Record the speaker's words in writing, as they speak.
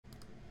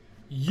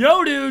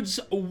Yo, dudes,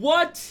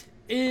 what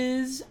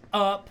is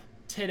up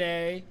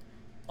today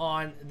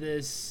on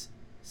this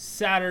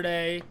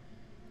Saturday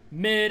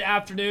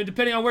mid-afternoon,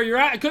 depending on where you're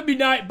at? It could be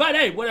night, but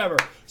hey, whatever.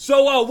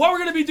 So what we're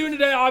going to be doing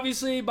today,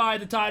 obviously, by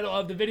the title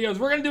of the video, is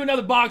we're going to do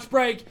another box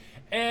break.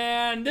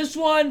 And this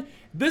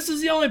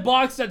is the only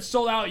box that's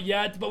sold out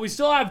yet, but we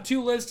still have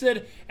 2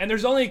 listed, and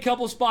there's only a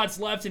couple spots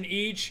left in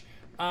each.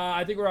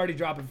 I think we're already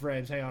dropping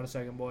frames. Hang on a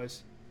second,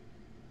 boys.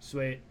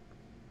 Sweet.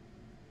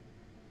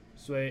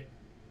 Sweet.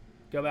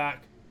 Go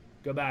back.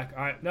 Go back.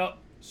 All right. Nope.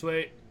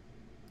 Sweet.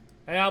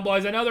 Hang on,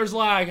 boys. I know there's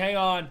lag. Hang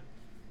on.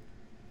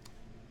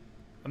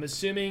 I'm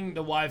assuming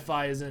the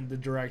Wi-Fi isn't the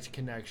direct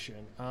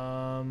connection.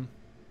 Hang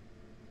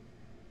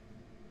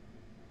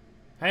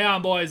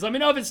on, boys. Let me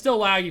know if it's still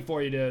laggy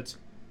for you, dudes.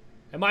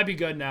 It might be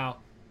good now.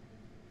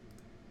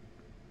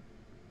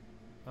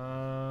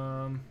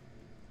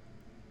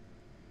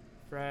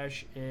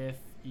 Fresh if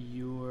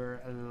you're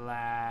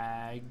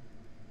lagging.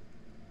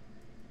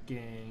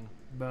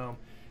 Boom.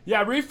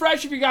 Yeah,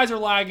 refresh if you guys are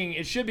lagging.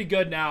 It should be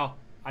good now,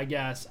 I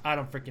guess. I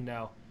don't freaking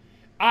know.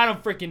 I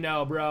don't freaking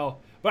know, bro.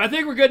 But I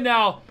think we're good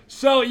now.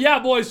 So, yeah,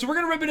 boys. So, we're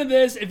going to rip into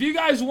this. If you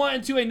guys want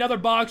into another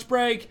box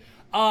break,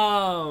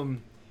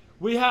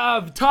 we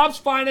have Topps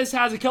Finest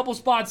has a couple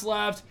spots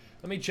left.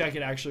 Let me check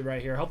it actually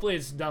right here. Hopefully,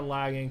 it's done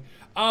lagging.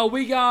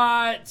 We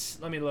got...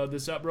 Let me load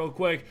this up real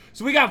quick.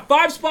 So, we got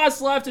 5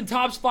 spots left in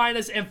Topps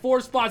Finest and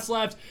 4 spots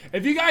left.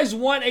 If you guys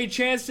want a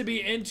chance to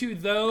be into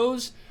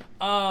those...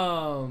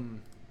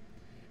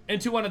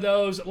 into one of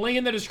those, link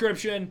in the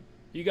description.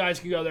 You guys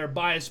can go there,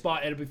 buy a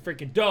spot. It'll be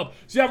freaking dope.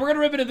 So yeah, we're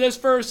gonna rip into this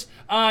first.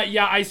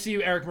 Yeah, I see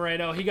you, Eric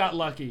Moreno. He got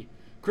lucky.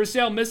 Chris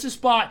Sale missed his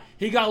spot.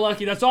 He got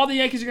lucky. That's all the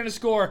Yankees are gonna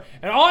score.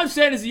 And all I'm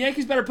saying is the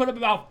Yankees better put up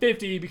about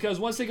 50 because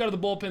once they go to the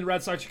bullpen, the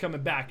Red Sox are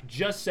coming back.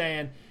 Just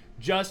saying.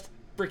 Just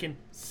freaking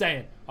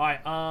saying. All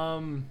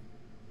right.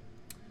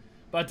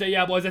 But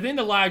yeah, boys, I think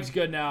the lag's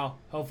good now.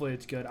 Hopefully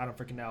it's good. I don't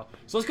freaking know.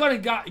 So let's go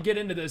ahead and get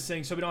into this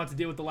thing so we don't have to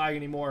deal with the lag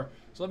anymore.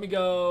 So let me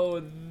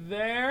go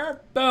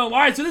there. Boom. All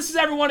right, so this is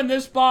everyone in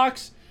this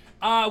box.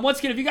 Once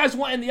again, if you guys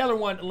want in the other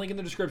one, link in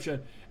the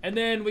description. And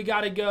then we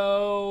got to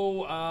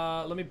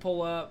go, let me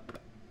pull up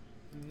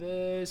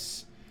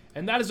this.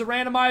 And that is a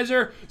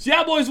randomizer. So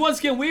yeah, boys, once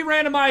again, we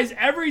randomize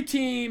every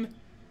team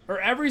or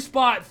every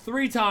spot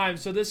 3 times.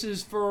 So this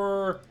is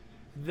for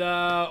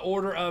the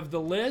order of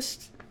the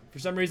list. For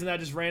some reason, that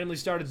just randomly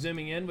started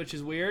zooming in, which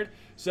is weird.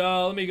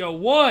 So let me go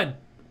 1,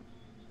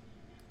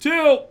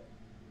 2,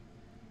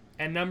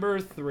 and number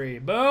 3.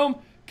 Boom.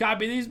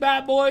 Copy these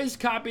bad boys.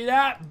 Copy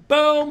that.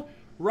 Boom.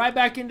 Right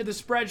back into the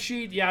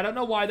spreadsheet. Yeah, I don't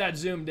know why that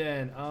zoomed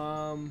in. If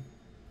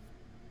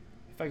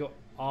I go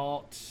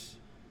Alt.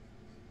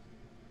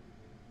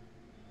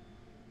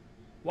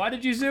 Why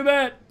did you zoom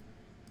in?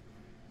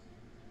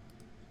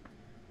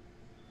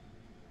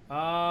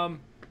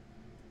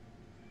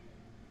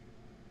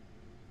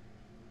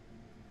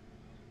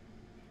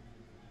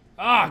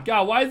 Ah,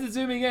 God, why is it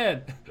zooming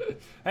in?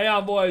 Hang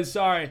on, boys,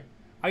 sorry.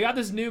 I got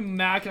this new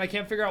Mac, and I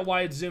can't figure out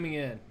why it's zooming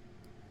in.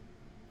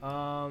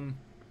 God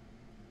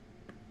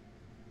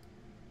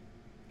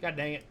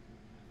dang it.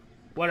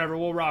 Whatever,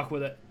 we'll rock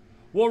with it.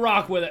 We'll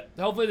rock with it.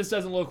 Hopefully this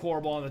doesn't look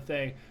horrible on the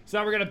thing. So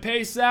now we're going to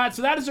paste that.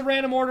 So that is a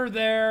random order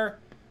there.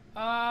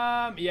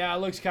 Yeah, it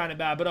looks kind of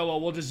bad, but oh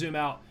well, we'll just zoom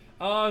out.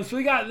 So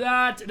we got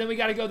that, and then we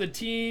got to go to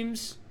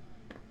teams.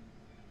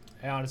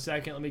 Hang on a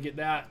second, let me get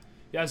that.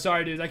 Yeah,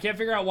 sorry, dudes. I can't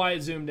figure out why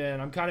it zoomed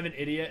in. I'm kind of an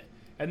idiot.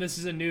 And this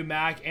is a new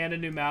Mac and a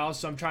new mouse,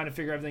 so I'm trying to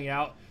figure everything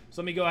out.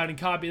 So let me go ahead and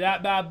copy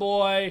that bad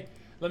boy.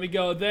 Let me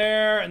go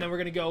there, and then we're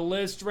going to go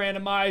list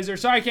randomizer.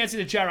 Sorry, I can't see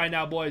the chat right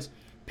now, boys.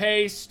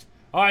 Paste.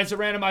 All right, so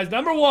randomize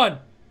number 1,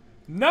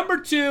 number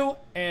 2,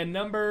 and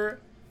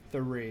number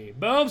 3.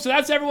 Boom. So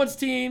that's everyone's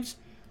teams.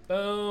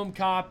 Boom.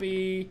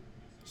 Copy.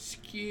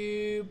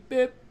 Skew.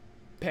 Bip.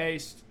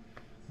 Paste.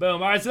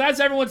 Boom. All right, so that's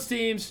everyone's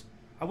teams.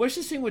 I wish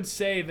this thing would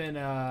save in...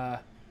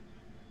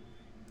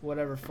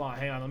 whatever font.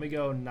 Hang on, let me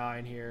go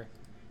 9 here.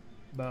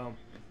 Boom.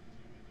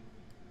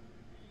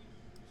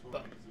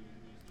 Boom.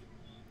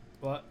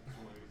 What?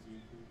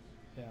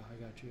 Yeah,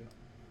 I got you.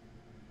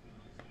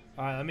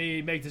 Alright, let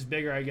me make this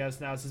bigger, I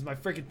guess, now since my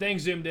freaking thing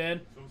zoomed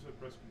in. Someone said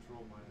press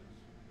Control minus.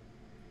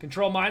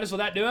 Control minus, will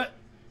that do it?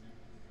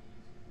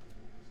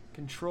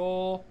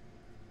 Control.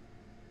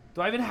 Do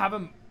I even have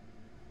a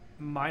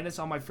minus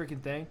on my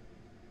freaking thing?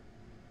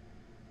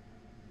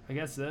 I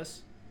guess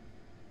this.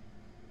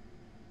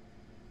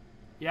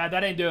 Yeah,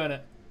 that ain't doing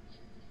it.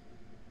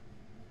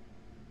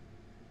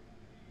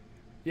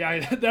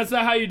 Yeah, that's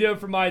not how you do it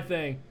for my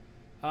thing.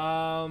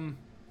 Alt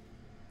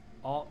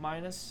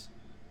minus?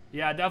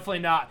 Yeah, definitely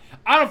not.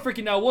 I don't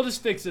freaking know. We'll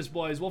just fix this,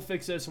 boys. We'll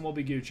fix this and we'll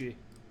be Gucci.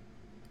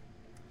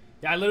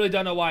 Yeah, I literally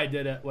don't know why I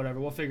did it. Whatever,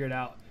 we'll figure it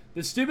out.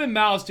 The stupid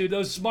mouse, dude.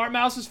 Those smart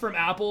mouses from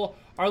Apple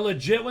are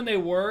legit when they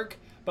work,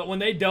 but when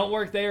they don't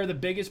work, they are the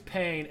biggest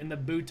pain in the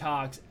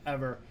buttocks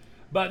ever.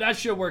 But that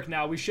should work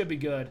now. We should be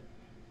good.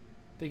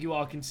 Think you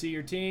all can see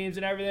your teams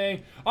and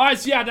everything. All right,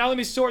 so yeah, now let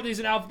me sort these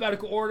in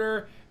alphabetical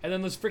order, and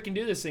then let's freaking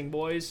do this thing,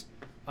 boys.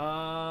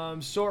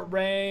 Sort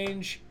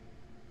range.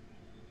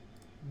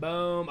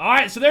 Boom. All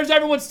right, so there's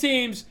everyone's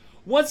teams.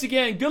 Once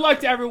again, good luck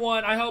to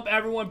everyone. I hope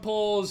everyone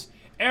pulls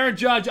Aaron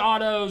Judge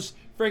autos,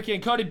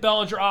 freaking Cody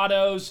Bellinger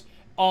autos,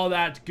 all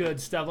that good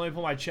stuff. Let me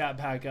pull my chat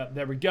pack up.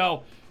 There we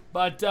go.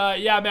 But,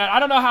 yeah, man, I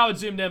don't know how it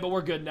zoomed in, but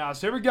we're good now.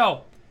 So here we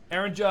go.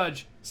 Aaron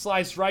Judge,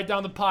 sliced right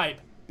down the pipe.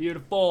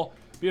 Beautiful,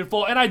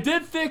 beautiful. And I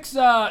did fix,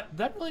 that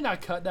really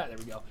not cut that? There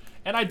we go.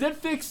 And I did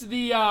fix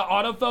the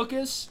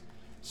autofocus,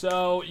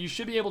 so you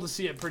should be able to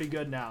see it pretty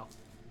good now.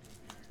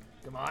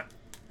 Come on.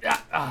 Yeah,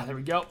 there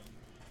we go.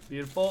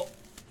 Beautiful,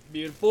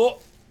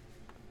 beautiful.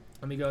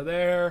 Let me go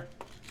there.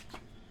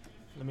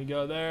 Let me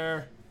go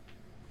there.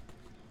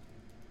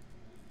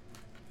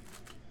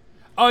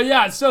 Oh,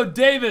 yeah, so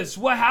Davis,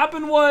 what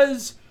happened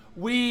was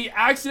we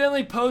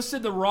accidentally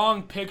posted the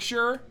wrong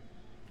picture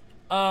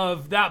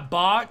of that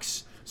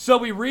box. So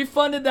we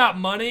refunded that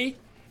money.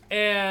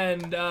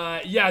 And,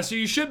 yeah, so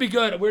you should be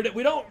good. We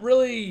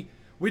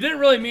didn't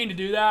really mean to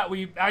do that.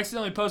 We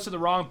accidentally posted the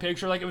wrong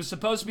picture. Like, it was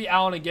supposed to be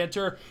Allen and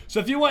Ginter. So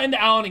if you went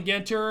into Allen and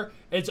Ginter,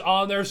 it's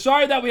on there.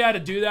 Sorry that we had to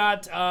do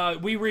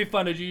that. We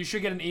refunded you. You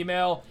should get an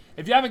email.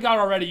 If you haven't got it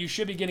already, you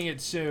should be getting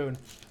it soon.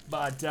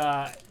 But,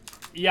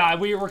 yeah,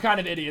 we were kind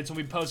of idiots and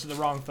we posted the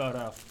wrong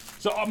photo.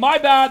 So, my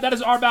bad. That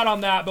is our bad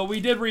on that. But we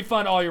did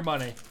refund all your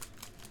money.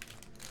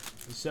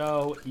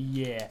 So,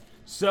 yeah.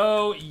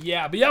 So,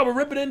 yeah. But, yeah, we're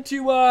ripping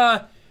into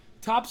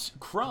Topps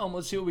Chrome.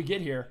 Let's see what we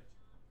get here.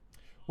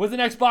 With the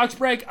next box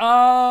break,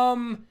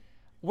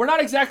 we're not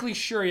exactly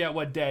sure yet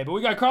what day, but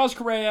we got Carlos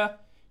Correa,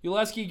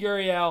 Uleski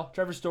Gurriel,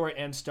 Trevor Story,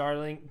 and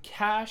Starling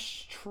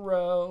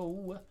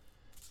Castro.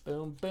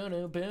 Boom,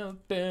 boom, boom,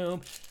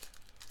 boom.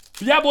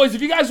 But yeah, boys,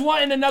 if you guys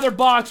want in another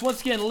box,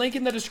 once again, link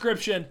in the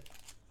description.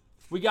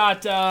 We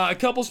got a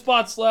couple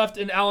spots left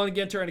in Allen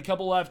Ginter and a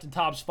couple left in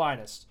Topps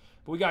Finest.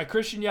 But we got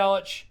Christian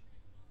Yelich,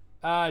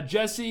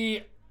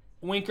 Jesse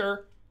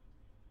Winker,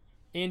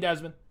 Ian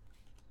Desmond,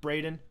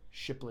 Braden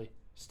Shipley.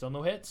 Still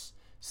no hits.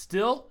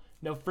 Still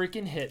no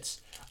freaking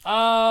hits.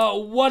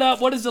 What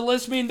up? What does the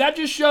list mean? That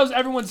just shows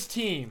everyone's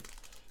team.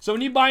 So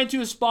when you buy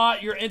into a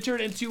spot, you're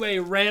entered into a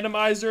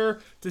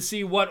randomizer to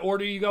see what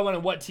order you go in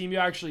and what team you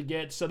actually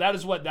get. So that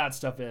is what that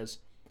stuff is.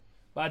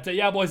 But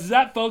yeah, boys, does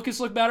that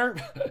focus look better?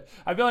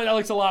 I feel like that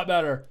looks a lot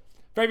better.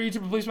 Favorite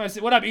YouTuber, please.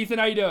 What up, Ethan?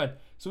 How you doing?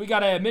 So we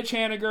got a Mitch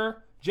Haniger,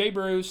 Jay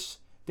Bruce,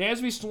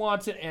 Dansby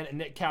Swanson, and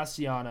Nick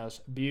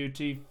Castellanos.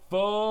 Beautiful.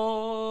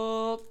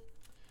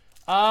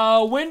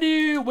 When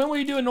will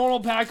you do a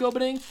normal pack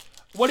opening?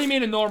 What do you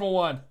mean a normal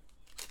one?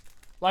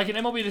 Like an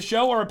MLB The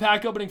Show or a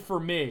pack opening for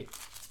me?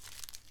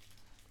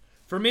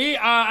 For me,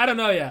 I don't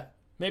know yet.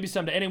 Maybe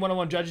someday. Any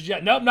one-on-one judges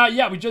yet? Nope, not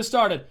yet. We just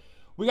started.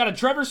 We got a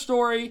Trevor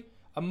Story,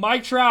 a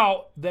Mike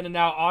Trout, then and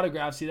now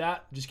autograph. See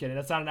that? Just kidding.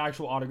 That's not an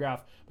actual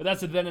autograph. But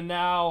that's a then and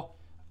now.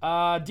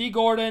 D.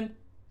 Gordon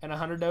and a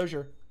Hunter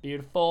Dozier.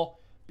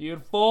 Beautiful.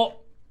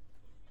 Beautiful.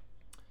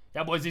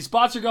 Yeah, boys, these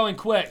spots are going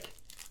quick.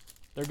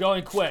 They're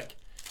going quick.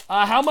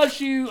 How much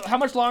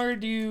longer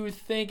do you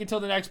think until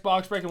the next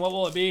box break, and what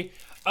will it be?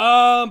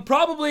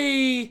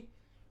 Probably,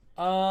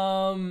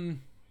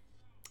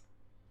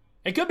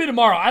 it could be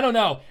tomorrow. I don't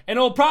know. And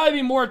it'll probably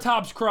be more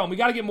Topps Chrome. We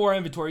got to get more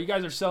inventory. You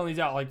guys are selling these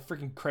out like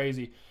freaking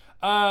crazy.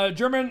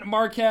 German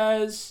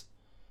Marquez,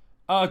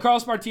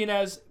 Carlos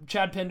Martinez,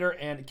 Chad Pinder,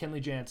 and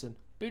Kenley Jansen.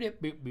 Boop,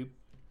 boop,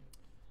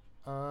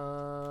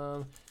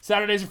 boop.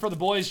 Saturdays are for the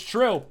boys.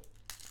 True.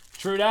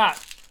 True that.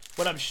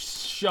 What up,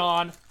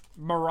 Sean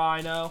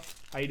Marino?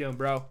 How you doing,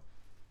 bro?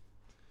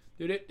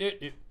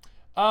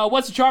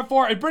 What's the chart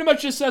for? It pretty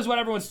much just says what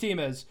everyone's team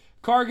is.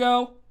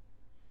 Cargo,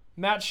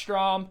 Matt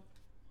Strom,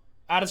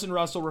 Addison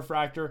Russell,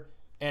 Refractor,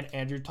 and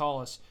Andrew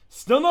Tallis.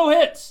 Still no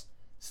hits.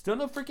 Still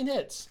no freaking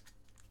hits.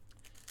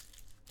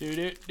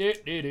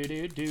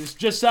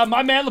 Just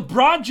my man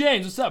LeBron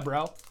James. What's up,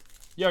 bro?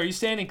 Yo, are you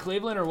staying in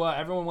Cleveland or what?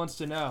 Everyone wants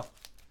to know.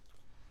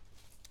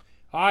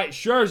 All right,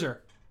 Scherzer,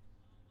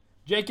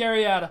 Jake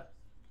Arrieta,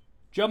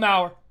 Joe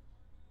Mauer,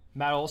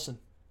 Matt Olson.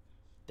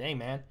 Dang,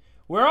 man.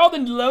 Where are all the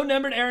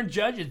low-numbered Aaron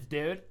Judges,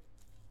 dude?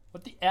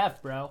 What the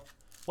F, bro?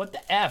 What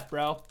the F,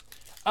 bro?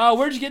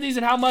 Where'd you get these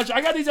and how much? I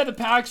got these at the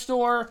pack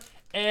store,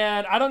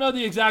 and I don't know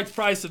the exact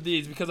price of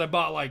these because I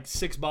bought like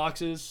 6 or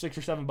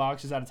 7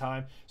 boxes at a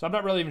time, so I'm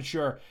not really even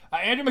sure.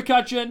 Andrew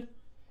McCutchen,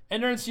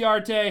 Ender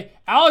Inciarte,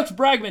 Alex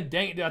Bregman.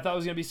 Dang it, dude. I thought I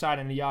was going to be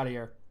signing a yacht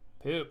here.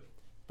 Poop.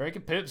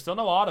 Breaking poop. Still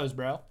no autos,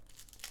 bro.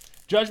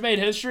 Judge made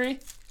history.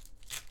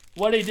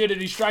 What did he do?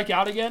 Did he strike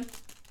out again?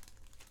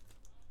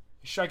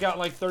 He struck out in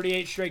like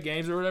 38 straight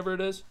games or whatever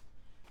it is.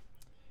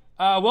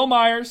 Will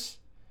Myers,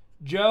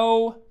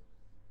 Joe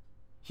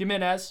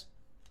Jimenez,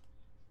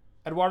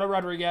 Eduardo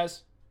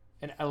Rodriguez,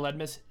 and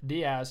Aledmus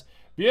Diaz.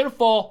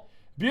 Beautiful.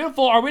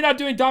 Beautiful. Are we not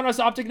doing Donruss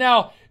Optic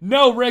now?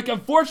 No, Rick.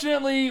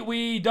 Unfortunately,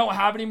 we don't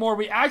have any more.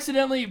 We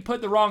accidentally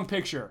put the wrong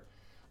picture.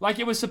 Like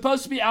it was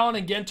supposed to be Allen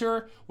and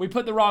Ginter. We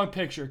put the wrong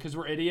picture because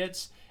we're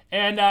idiots.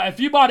 And if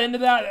you bought into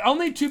that,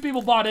 only 2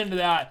 people bought into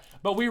that,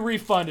 but we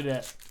refunded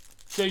it.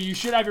 So you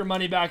should have your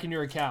money back in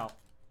your account.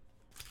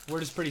 We're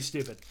just pretty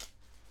stupid.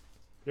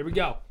 There we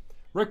go.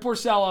 Rick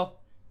Porcello.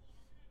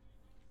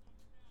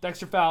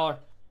 Dexter Fowler.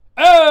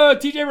 Oh,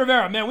 TJ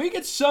Rivera. Man, we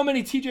get so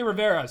many TJ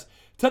Riveras.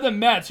 To the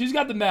Mets. Who's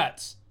got the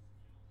Mets?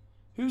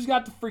 Who's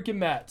got the freaking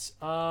Mets?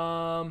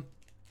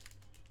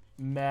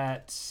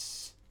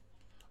 Mets.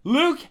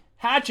 Luke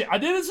Hatchett. I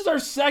think this is our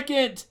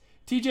second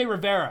TJ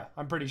Rivera.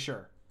 I'm pretty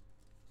sure.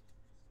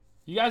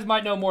 You guys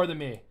might know more than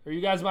me. Or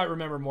you guys might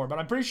remember more. But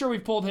I'm pretty sure we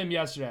pulled him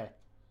yesterday.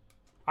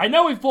 I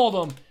know we pulled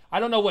him. I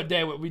don't know what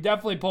day. We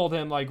definitely pulled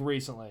him like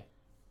recently.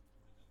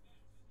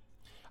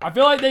 I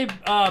feel like they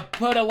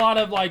put a lot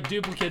of like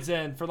duplicates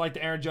in for like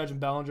the Aaron Judge and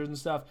Bellingers and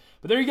stuff.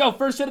 But there you go.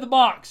 First hit of the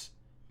box.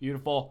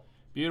 Beautiful.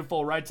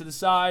 Beautiful. Right to the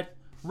side.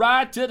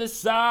 Right to the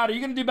side. Are you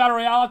going to do Battle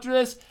Royale after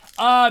this?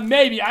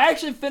 Maybe. I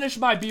actually finished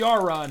my BR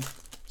run.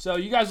 So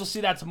you guys will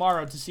see that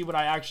tomorrow to see what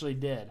I actually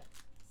did.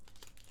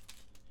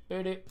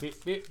 How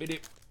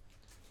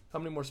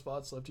many more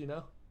spots left, do you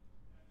know?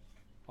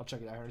 I'll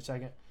check it out here in a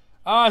second.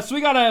 So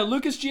we got a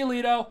Lucas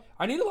Giolito.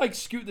 I need to like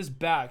scoot this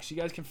back so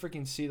you guys can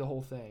freaking see the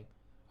whole thing.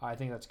 I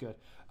think that's good.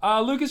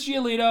 Lucas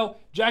Giolito,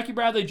 Jackie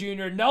Bradley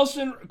Jr.,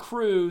 Nelson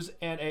Cruz,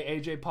 and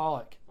AJ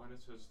Pollock.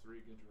 Finest has 3,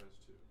 Ginter has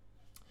 2.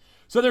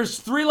 So there's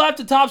 3 left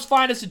in Topps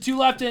Finest and 2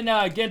 left in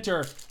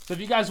Ginter. So if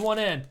you guys want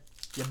in,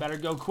 you better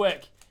go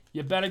quick.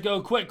 You better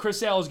go quick. Chris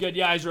Sale is good.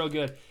 Yeah, he's real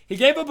good. He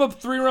gave up a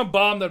 3-run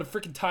bomb though to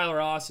freaking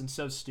Tyler Austin.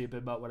 So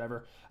stupid, but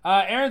whatever.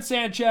 Aaron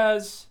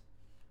Sanchez,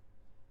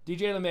 DJ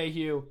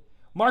LeMahieu,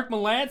 Mark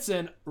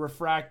Melancon,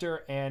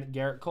 Refractor, and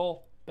Garrett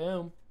Cole.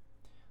 Boom.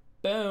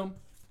 Boom.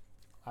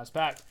 Last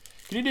pack.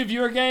 Can you do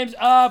viewer games?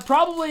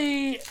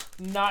 Probably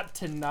not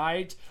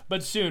tonight,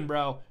 but soon,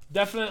 bro.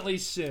 Definitely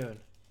soon.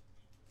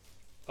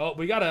 Oh,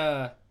 we got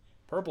a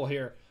purple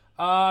here.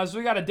 So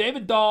we got a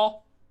David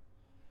Dahl,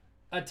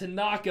 a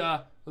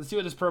Tanaka. Let's see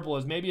what this purple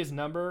is. Maybe it's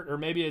numbered, or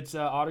maybe it's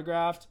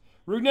autographed.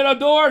 Rougned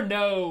Odor?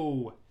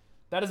 No.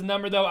 That is a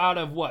number, though, out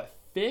of what?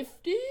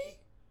 50?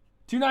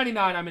 $2.99.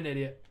 I'm an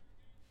idiot.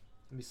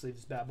 Let me sleeve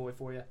this bad boy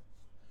for you.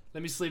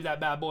 Let me sleeve that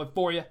bad boy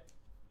for you.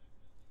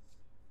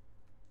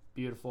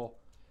 Beautiful.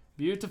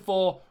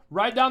 Beautiful.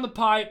 Right down the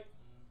pipe.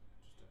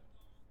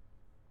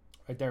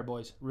 Right there,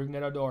 boys. Rougned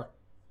Odor.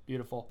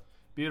 Beautiful.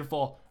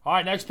 Beautiful. All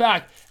right, next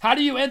pack. How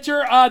do you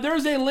enter?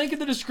 There's a link in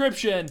the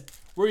description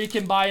where you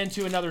can buy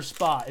into another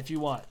spot if you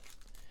want.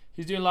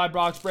 He's doing live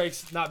box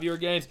breaks, not viewer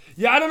games.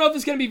 Yeah, I don't know if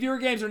it's going to be viewer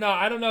games or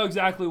not. I don't know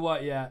exactly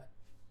what yet.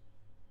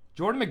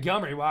 Jordan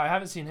Montgomery. Wow, I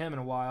haven't seen him in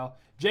a while.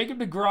 Jacob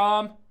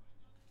deGrom.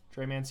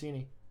 Trey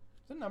Mancini. Is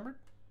that numbered?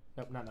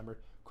 Nope, not numbered.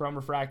 Chrome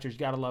Refractors.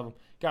 Gotta love him.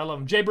 Gotta love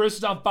him. Jay Bruce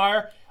is on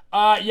fire.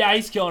 Yeah,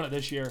 he's killing it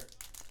this year.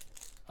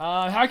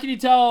 How can you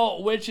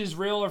tell which is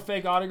real or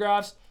fake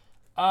autographs?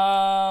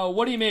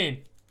 What do you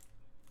mean?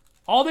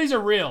 All these are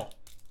real.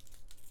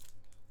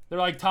 They're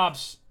like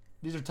Topps.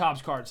 These are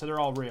Topps cards, so they're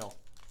all real.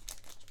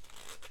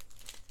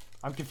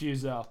 I'm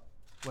confused, though,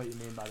 what you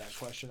mean by that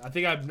question. I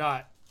think I'm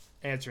not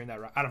answering that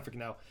right. I don't freaking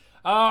know.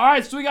 All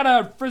right, so we got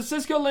a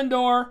Francisco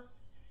Lindor,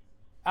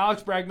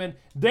 Alex Bregman,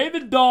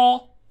 David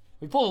Dahl.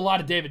 We pulled a lot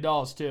of David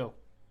Dahls, too.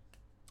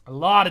 A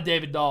lot of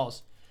David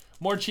Dahls.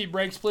 More cheap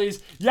breaks,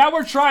 please. Yeah,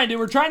 we're trying, dude.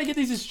 We're trying to get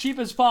these as cheap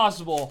as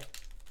possible.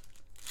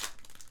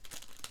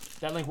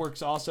 That link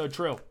works also.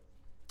 True.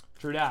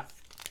 True that.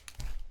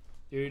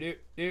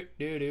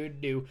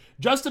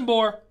 Justin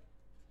Bohr,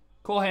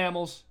 Cole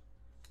Hamels,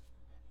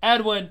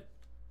 Edwin,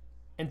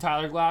 and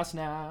Tyler Glass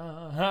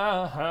now.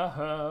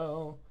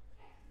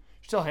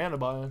 Still handed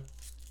by him.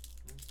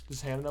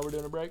 Just handing know we're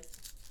doing a break.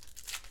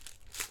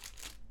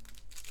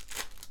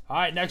 All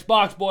right, next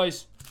box,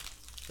 boys.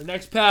 Or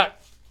next pack.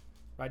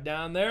 Right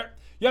down there.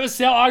 You have a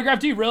sale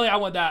autograph? Do you really? I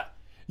want that.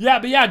 Yeah,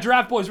 but yeah,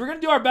 draft boys. We're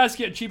going to do our best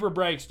to get cheaper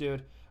breaks,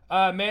 dude.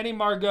 Manny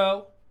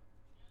Margot,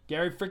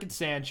 Gary freaking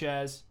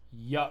Sanchez.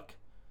 Yuck.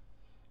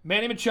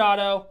 Manny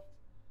Machado,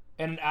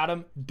 and an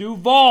Adam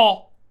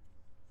Duvall.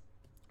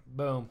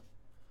 Boom.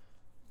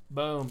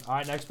 Boom. All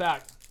right, next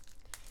pack.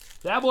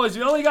 Yeah, boys,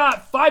 we only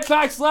got 5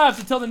 packs left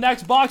until the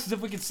next boxes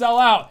if we can sell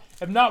out.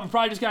 If not, we're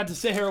probably just going to have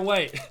to sit here and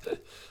wait.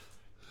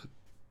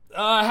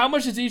 How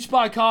much does each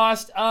spot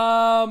cost?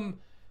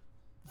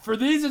 For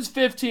these, it's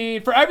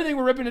 15. For everything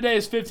we're ripping today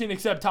is 15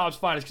 except Topps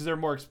Finest because they're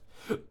more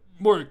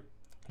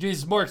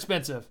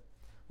expensive.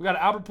 We got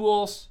Albert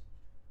Pujols,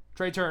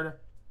 Trey Turner,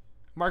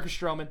 Marcus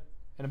Stroman,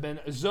 and a Ben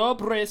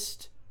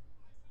Zobrist.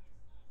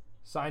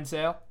 Sign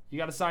sale. You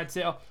got a sign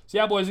sale. So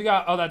yeah, boys, we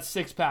got, oh, that's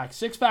 6 packs.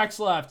 6 packs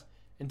left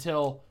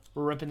until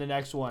we're ripping the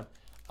next one.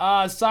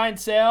 Sign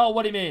sale.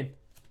 What do you mean?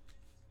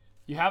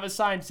 You have a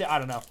sign sale? I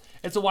don't know.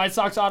 It's a White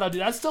Sox auto.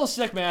 Dude, that's still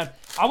sick, man.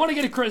 I want to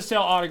get a Chris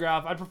Sale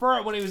autograph. I'd prefer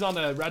it when he was on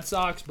the Red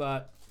Sox,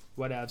 but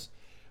whatevs.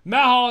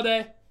 Matt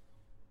Holliday.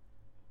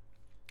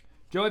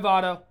 Joey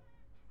Votto.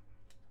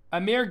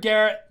 Amir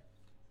Garrett.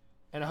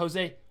 And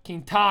Jose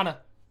Quintana.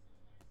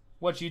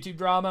 What's YouTube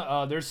drama?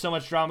 Oh, there's so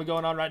much drama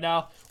going on right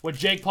now. With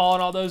Jake Paul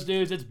and all those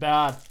dudes, it's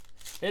bad.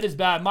 It is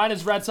bad. Mine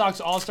is Red Sox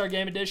All-Star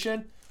Game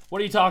Edition.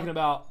 What are you talking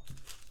about?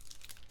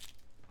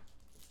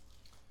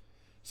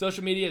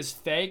 Social media is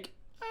fake.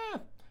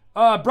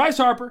 Bryce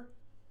Harper,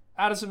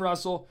 Addison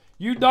Russell,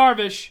 Yu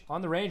Darvish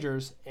on the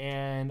Rangers,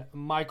 and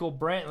Michael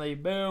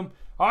Brantley. Boom.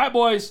 All right,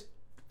 boys.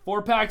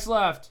 4 packs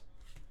left.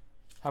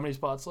 How many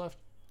spots left?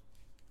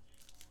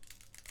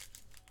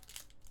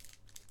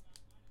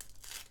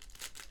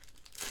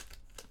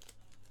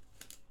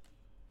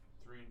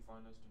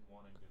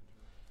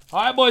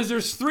 All right, boys,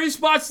 there's 3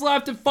 spots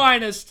left in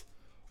Finest,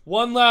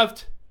 1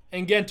 left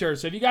in Ginter.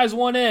 So if you guys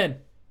want in,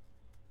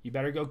 you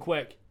better go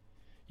quick.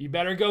 You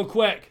better go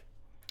quick.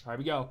 All right,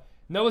 we go.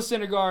 Noah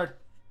Syndergaard,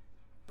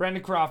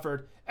 Brandon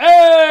Crawford.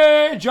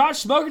 Hey, Josh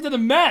Smoker to the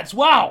Mets.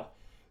 Wow.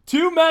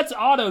 2 Mets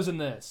autos in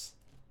this.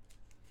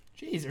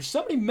 Jeez, there's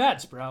so many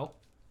Mets, bro.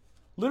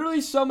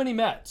 Literally so many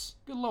Mets.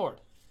 Good Lord.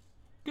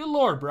 Good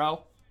Lord,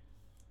 bro.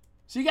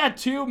 So you got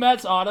 2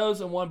 Mets autos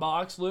in 1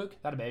 box, Luke.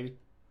 That a baby.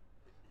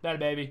 That a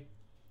baby.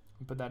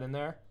 Put that in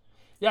there.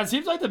 Yeah, it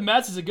seems like the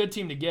Mets is a good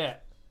team to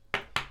get.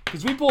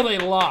 Because we pulled a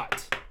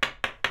lot.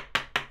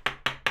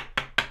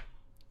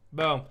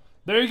 Boom.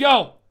 There you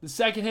go. The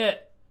second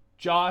hit.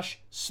 Josh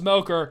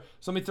Smoker.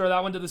 So let me throw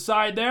that one to the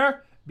side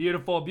there.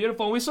 Beautiful,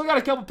 beautiful. And we still got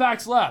a couple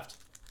packs left.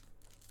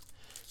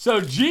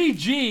 So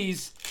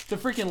GG's to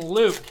freaking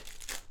Luke.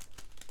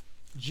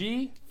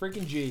 G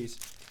freaking G's.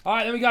 All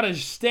right, then we got a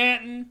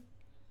Stanton,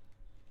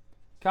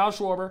 Kyle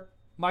Schwarber,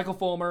 Michael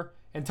Fulmer,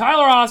 and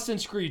Tyler Austin.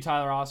 Screw you,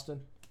 Tyler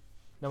Austin.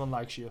 No one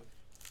likes you.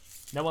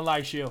 No one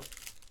likes you.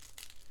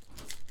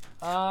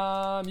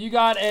 You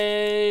got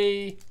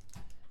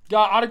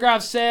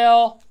autograph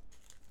sale.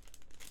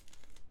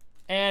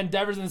 And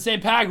Devers in the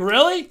same pack.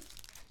 Really?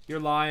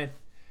 You're lying.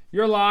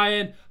 You're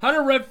lying.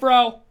 Hunter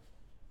Renfroe.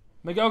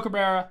 Miguel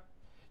Cabrera.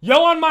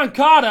 Yohan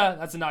Moncada.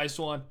 That's a nice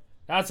one.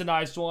 That's a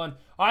nice one.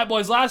 All right,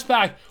 boys. Last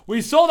pack.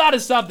 We sold out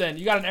of something.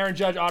 You got an Aaron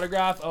Judge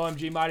autograph.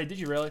 OMG Mighty. Did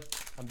you really?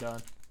 I'm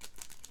done.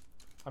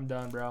 I'm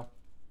done, bro.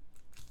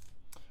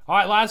 All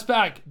right, last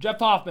pack. Jeff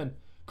Hoffman.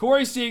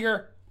 Corey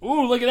Seager.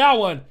 Ooh, look at that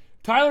one.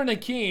 Tyler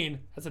Naquin.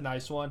 That's a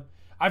nice one.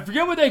 I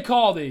forget what they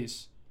call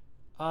these.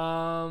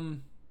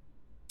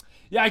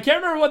 Yeah, I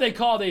can't remember what they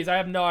call these. I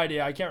have no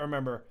idea. I can't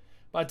remember.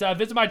 But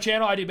visit my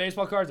channel. I do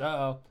baseball cards.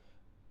 Uh-oh.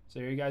 So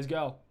here you guys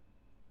go.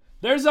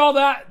 There's all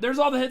that. There's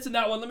all the hits in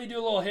that one. Let me do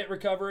a little hit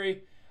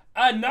recovery.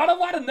 Not a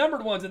lot of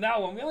numbered ones in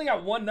that one. We only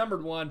got 1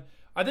 numbered one.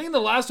 I think in the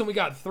last one we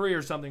got 3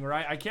 or something,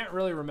 right? I can't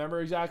really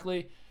remember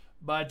exactly.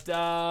 But,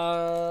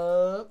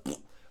 all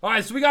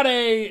right, so we got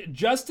a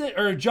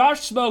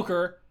Josh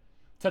Smoker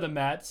to the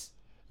Mets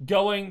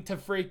going to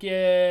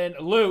freaking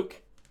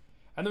Luke.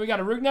 And then we got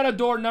a Rougned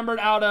Odor numbered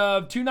out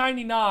of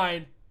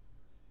 299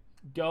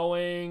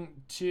 going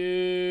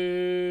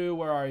to,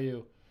 where are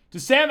you? To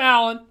Sam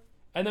Allen.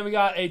 And then we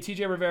got a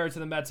TJ Rivera to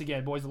the Mets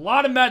again, boys. A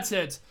lot of Mets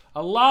hits.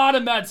 A lot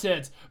of Mets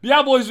hits. But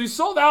yeah, boys, we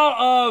sold out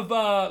of,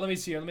 let me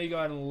see here. Let me go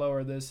ahead and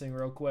lower this thing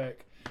real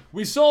quick.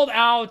 We sold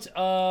out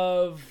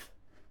of,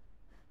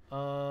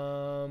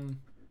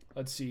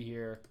 let's see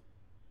here.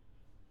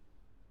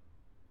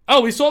 Oh,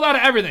 we sold out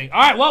of everything.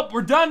 All right, well,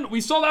 we're done. We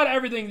sold out of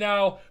everything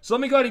now. So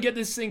let me go ahead and get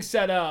this thing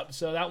set up.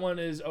 So that one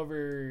is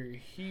over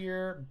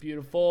here.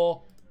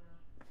 Beautiful.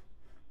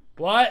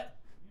 What?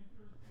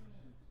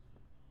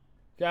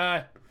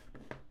 Okay.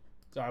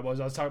 Sorry, boys.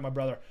 I was talking to my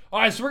brother.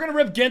 All right, so we're going to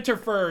rip Ginter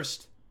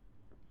first.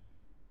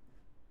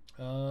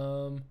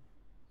 Let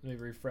me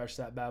refresh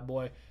that bad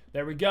boy.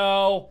 There we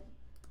go.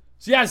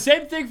 So, yeah,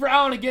 same thing for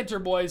Allen and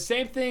Ginter, boys.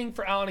 Same thing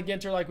for Allen and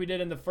Ginter like we did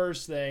in the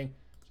first thing.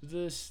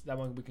 So that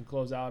one we can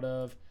close out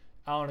of.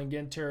 Allen and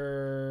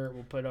Ginter,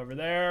 we'll put over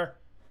there.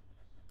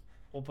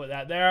 We'll put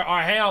that there. All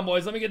right, hang on,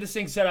 boys. Let me get this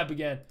thing set up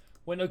again.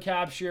 Window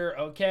capture,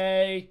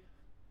 okay.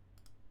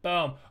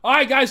 Boom. All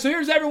right, guys, so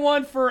here's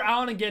everyone for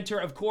Allen and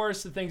Ginter. Of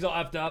course, the thing's all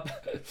effed up.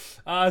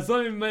 So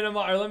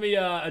let me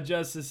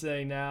adjust this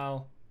thing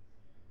now.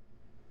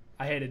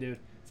 I hate it, dude.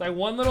 It's like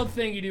one little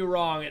thing you do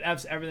wrong, it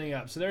F's everything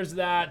up. So there's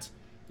that.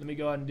 Let me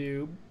go ahead and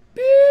do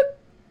beep.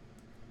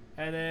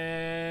 And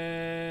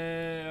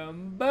then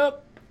boop.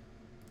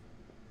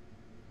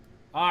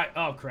 All right.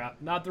 Oh,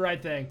 crap. Not the right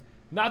thing.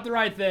 Not the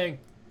right thing.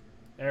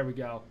 There we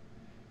go.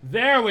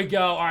 There we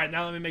go. All right,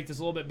 now let me make this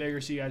a little bit bigger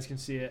so you guys can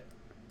see it.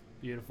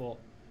 Beautiful.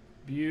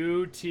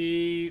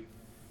 Beautiful.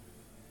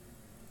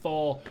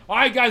 All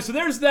right, guys, so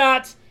there's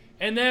that.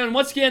 And then,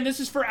 once again, this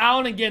is for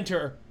Allen and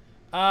Ginter.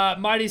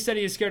 Mighty said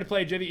he is scared to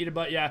play Jivy Eat a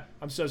Butt. Yeah,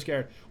 I'm so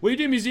scared. Will you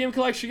do museum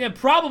collection again?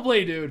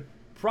 Probably, dude.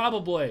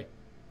 Probably.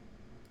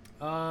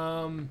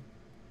 So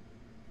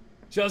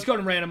let's go ahead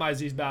and randomize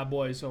these bad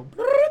boys. So,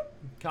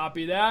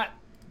 copy that.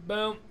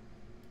 Boom.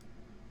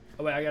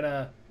 Oh, wait, I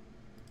gotta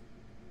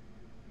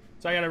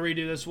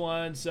redo this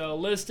one. So,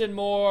 list and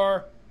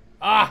more.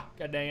 Ah,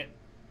 god dang it.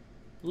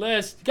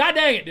 List. God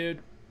dang it, dude.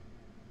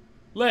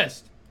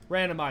 List.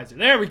 Randomizer.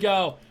 There we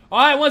go. All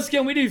right, once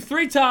again, we do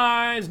 3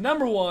 times.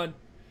 Number 1,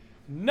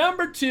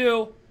 number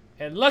 2,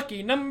 and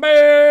lucky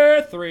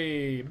number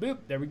 3. Boop.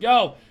 There we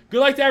go. Good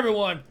luck to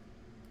everyone.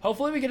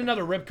 Hopefully we get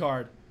another rip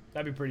card.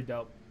 That'd be pretty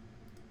dope.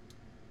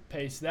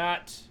 Paste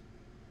that.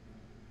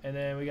 And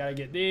then we got to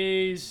get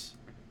these.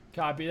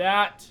 Copy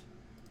that.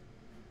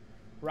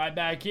 Right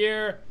back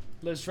here.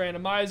 List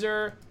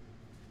randomizer.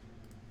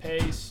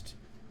 Paste.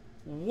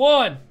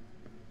 1,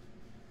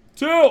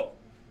 2,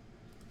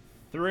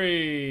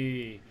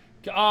 3.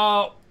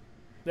 Oh,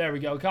 there we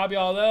go. Copy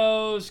all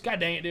those. God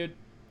dang it, dude.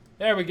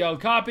 There we go.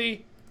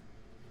 Copy.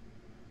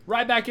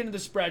 Right back into the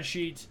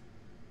spreadsheet.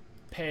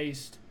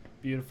 Paste.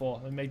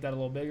 Beautiful. Let me make that a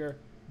little bigger.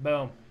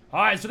 Boom.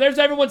 All right, so there's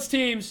everyone's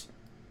teams.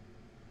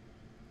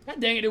 God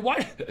dang it, dude.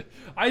 Why?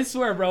 I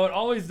swear, bro, it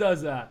always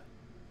does that.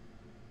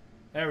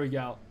 There we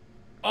go.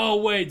 Oh,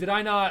 wait. Did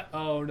I not?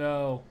 Oh,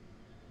 no.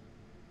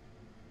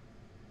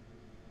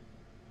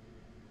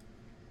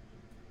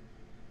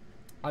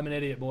 I'm an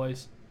idiot,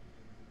 boys.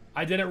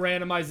 I didn't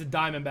randomize the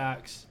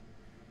Diamondbacks.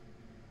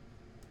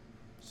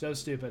 So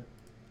stupid.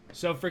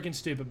 So freaking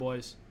stupid,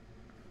 boys.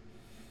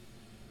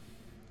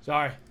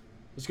 Sorry.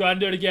 Let's go ahead and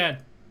do it again.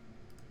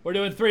 We're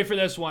doing 3 for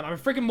this one. I'm a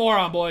freaking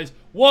moron, boys.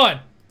 1,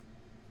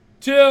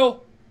 2,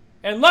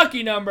 and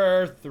lucky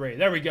number 3.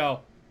 There we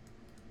go.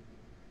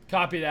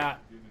 Copy that.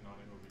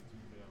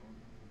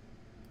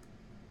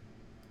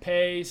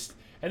 Paste.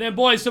 And then,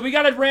 boys, so we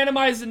got to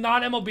randomize the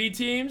non-MLB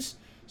teams.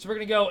 So we're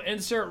going to go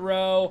insert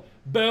row.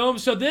 Boom.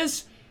 So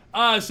this,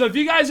 so if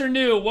you guys are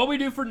new, what we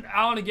do for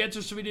Alan and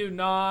Ginter, so we do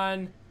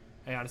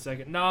hang on a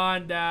second,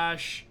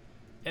 non-MLB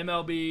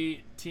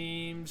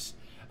teams.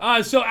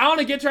 So Alan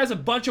and Ginter has a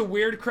bunch of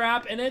weird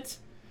crap in it.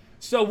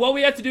 So what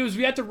we have to do is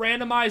we have to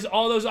randomize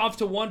all those off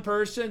to one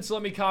person. So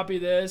let me copy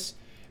this.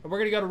 And we're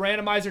going to go to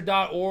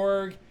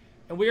randomizer.org.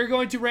 And we are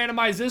going to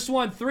randomize this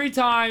one 3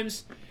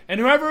 times.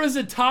 And whoever is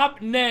the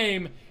top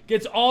name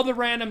gets all the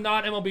random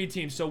non-MLB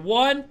teams. So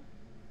 1,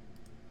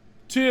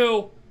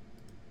 2,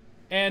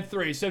 and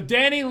 3. So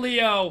Danny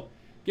Leo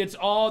gets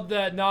all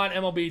the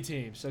non-MLB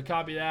teams. So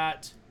copy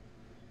that.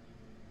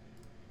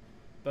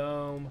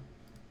 Boom.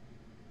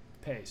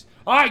 Paste.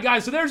 All right,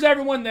 guys. So there's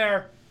everyone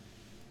there.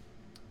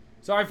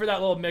 Sorry for that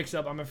little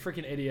mix-up. I'm a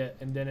freaking idiot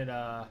and didn't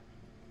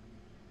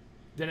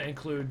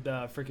include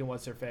the freaking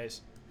what's their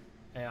face.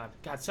 Hang on.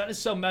 God, something is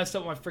so messed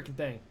up with my freaking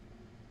thing.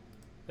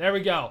 There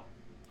we go.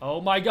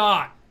 Oh my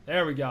God.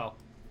 There we go.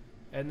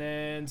 And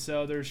then,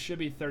 so there should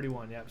be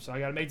 31. Yep. So I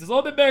got to make this a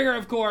little bit bigger,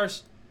 of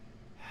course.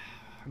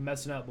 I'm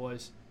messing up,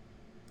 boys.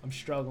 I'm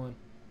struggling.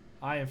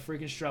 I am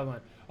freaking struggling.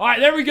 All right,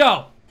 there we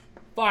go.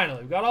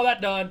 Finally, we got all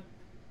that done.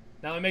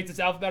 Now let me make this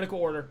alphabetical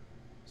order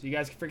so you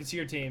guys can freaking see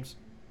your teams.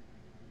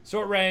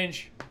 Sort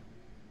range.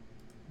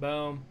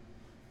 Boom.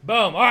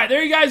 Boom. All right,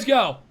 there you guys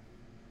go.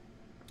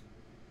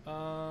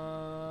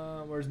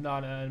 Where's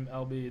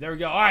non-MLB? There we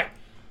go. All right.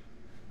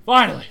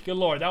 Finally. Good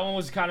Lord. That one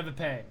was kind of a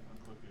pain.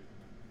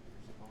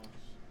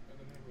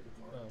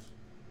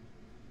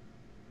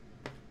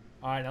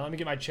 All right, now let me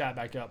get my chat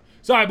back up.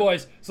 Sorry,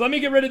 boys. So let me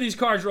get rid of these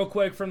cards real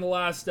quick from the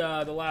last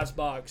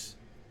box.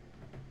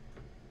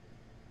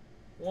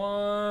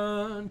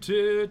 1,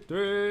 2,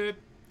 3.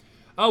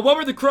 What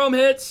were the Chrome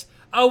hits?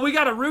 We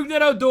got a Rougned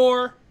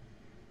Odor,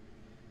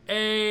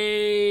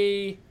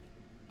 a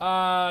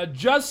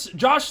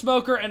Josh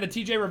Smoker, and a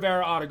TJ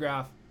Rivera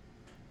autograph.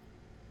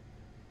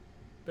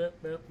 Boom,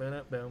 boom,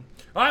 boom, boom.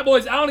 All right,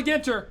 boys. Alan and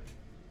Ginter.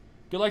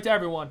 Good luck to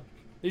everyone.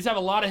 These have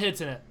a lot of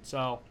hits in it,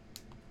 so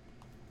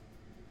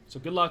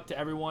good luck to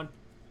everyone.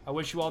 I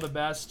wish you all the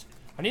best.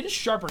 I need a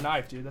sharper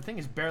knife, dude. That thing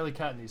is barely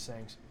cutting these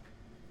things.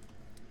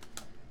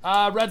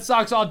 Red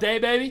Sox all day,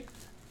 baby.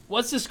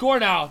 What's the score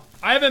now?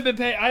 I haven't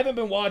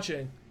been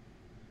watching,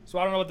 so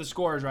I don't know what the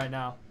score is right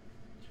now.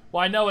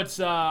 Well, I know it's.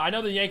 I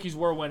know the Yankees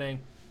were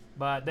winning,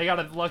 but they got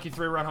a lucky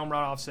 3-run home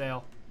run off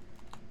sale.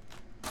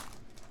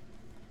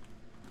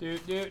 Do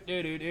do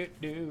do do do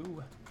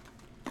do.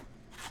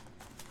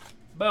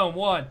 Boom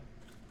 1.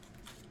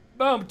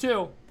 Boom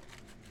 2.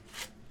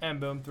 And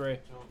boom 3.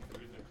 So we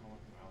get that comment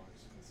from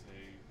Alex and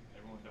say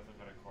everyone definitely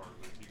got a card,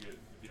 but if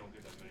you don't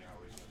get that many, I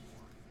always get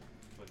more.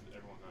 But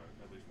everyone got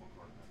at least one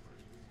card in that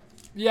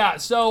first. Yeah.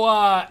 So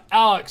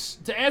Alex,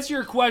 to answer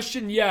your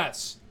question,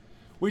 yes,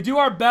 we do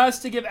our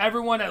best to give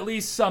everyone at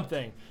least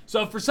something.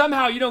 So if for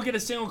somehow you don't get a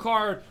single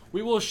card,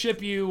 we will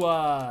ship you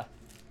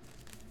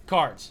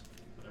cards.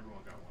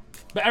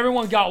 But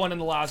everyone got one in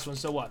the last one.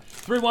 So what?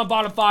 3-1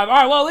 bottom 5. All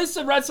right. Well, at least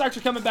the Red Sox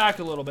are coming back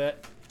a little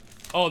bit.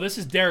 Oh, this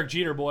is Derek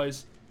Jeter,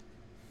 boys.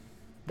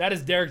 That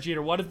is Derek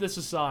Jeter. What if this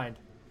was signed?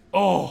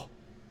 Oh,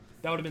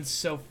 that would have been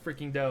so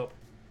freaking dope.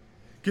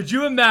 Could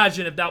you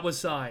imagine if that was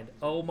signed?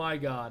 Oh, my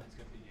God.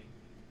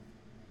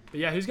 But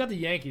yeah, who's got the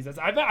Yankees?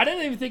 I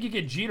didn't even think you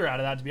could Jeter out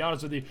of that, to be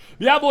honest with you.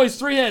 But yeah, boys,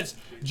 3 hits.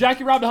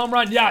 Jackie robbed a home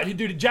run. Yeah,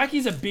 dude,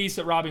 Jackie's a beast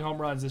at robbing home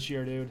runs this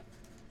year, dude.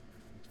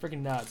 It's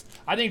freaking nuts.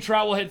 I think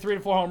Trout will hit 3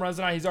 to 4 home runs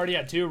tonight. He's already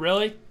at 2.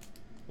 Really?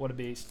 What a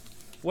beast.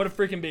 What a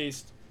freaking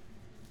beast.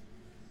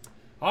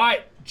 All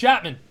right,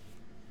 Chapman.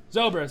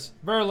 Zobris,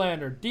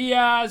 Verlander,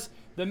 Diaz,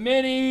 the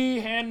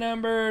mini, hand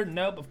numbered.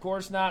 Nope, of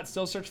course not.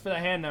 Still search for that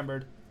hand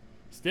numbered.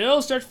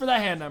 Still search for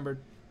that hand numbered.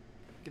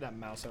 Get that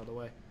mouse out of the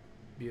way.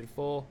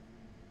 Beautiful.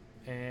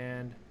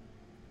 And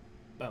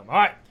boom. All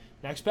right,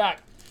 next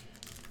pack.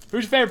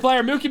 Who's your favorite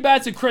player? Mookie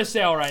Betts and Chris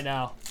Sale right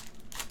now.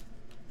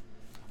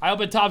 I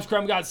opened Topps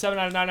Chrome, got 7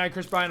 out of 99.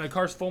 Chris Bryant and a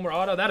Carson Fulmer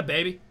auto. That a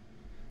baby.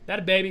 That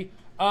a baby.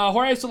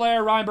 Jorge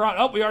Soler, Ryan Braun.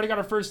 Oh, we already got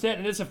our first hit,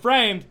 and it's a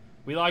framed.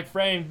 We like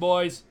framed,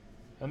 boys.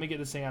 Let me get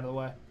this thing out of the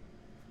way.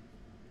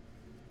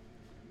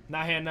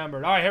 Not hand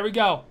numbered. All right, here we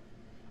go.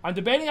 I'm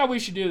debating how we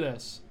should do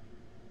this.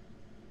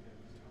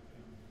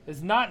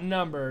 is not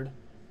numbered.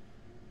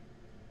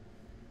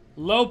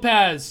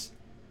 Lopez.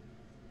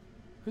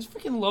 Who's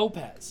freaking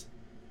Lopez?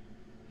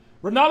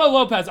 Ronaldo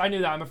Lopez. I knew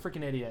that. I'm a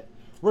freaking idiot.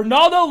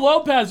 Ronaldo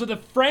Lopez with a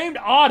framed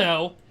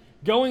auto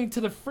going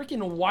to the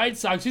freaking White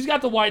Sox. Who's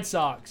got the White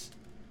Sox?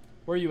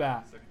 Where are you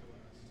at? Second to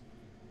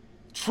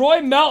last.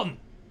 Troy Melton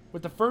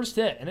with the first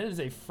hit. And it is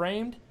a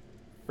framed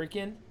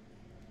freaking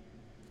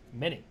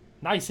mini.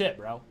 Nice hit,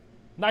 bro.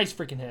 Nice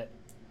freaking hit.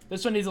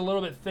 This one needs a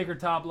little bit thicker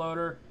top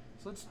loader.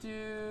 So let's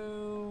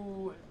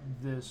do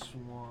this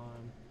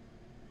one.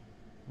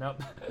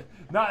 Nope.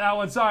 Not that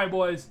one. Sorry,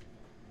 boys.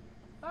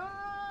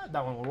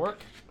 That one will work.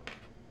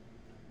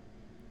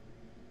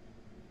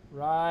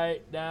 Right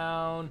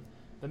down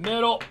the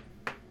middle.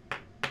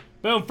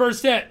 Boom.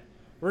 First hit.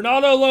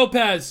 Ronaldo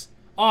Lopez.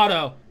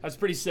 Auto. That's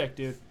pretty sick,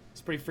 dude.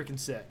 It's pretty freaking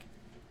sick.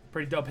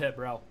 Pretty dope hit,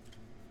 bro.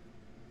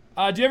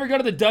 Do you ever go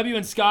to the W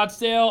in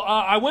Scottsdale?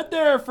 I went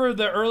there for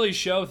the early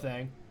show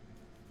thing.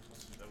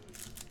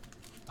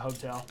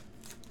 Hotel.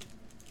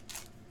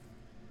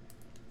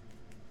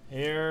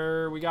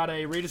 Here we got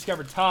a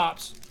rediscovered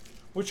tops,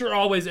 which are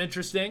always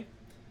interesting.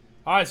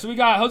 All right, so we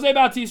got Jose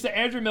Bautista,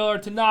 Andrew Miller,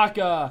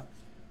 Tanaka.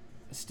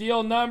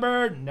 Steel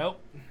numbered?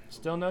 Nope.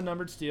 Still no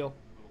numbered steel.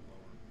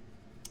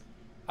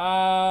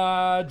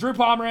 Drew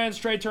Pomeranz,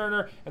 Trey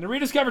Turner, and the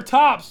rediscovered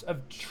tops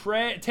of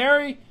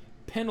Terry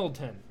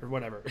Pendleton, or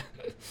whatever.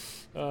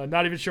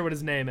 Not even sure what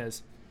his name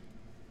is.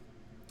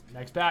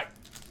 Next pack.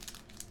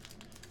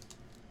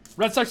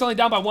 Red Sox only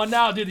down by 1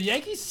 now. Dude, the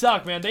Yankees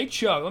suck, man. They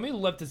choke. Let me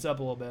lift this up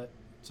a little bit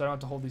so I don't have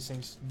to hold these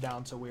things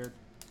down so weird.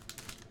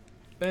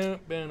 Boom,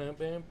 boom,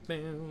 boom,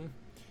 boom.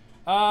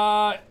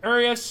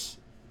 Urias,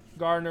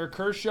 Gardner,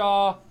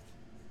 Kershaw.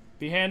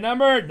 Be hand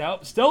numbered?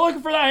 Nope. Still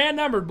looking for that hand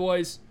numbered,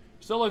 boys.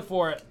 Still looking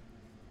for it.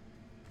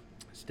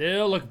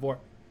 Still looking for it.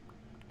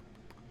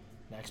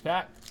 Next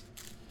pack.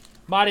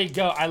 Mighty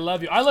go. I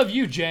love you. I love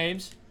you,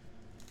 James.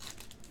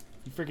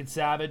 You freaking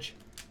savage.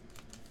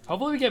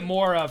 Hopefully we get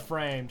more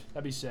framed.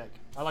 That'd be sick.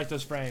 I like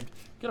those framed.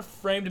 Get a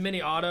framed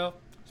mini auto.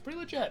 It's pretty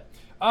legit.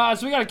 So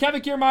we got a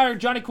Kevin Kiermaier,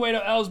 Johnny Cueto,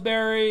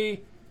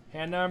 Ellsbury.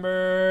 Hand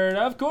numbered.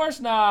 Of course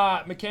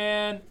not.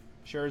 McCann,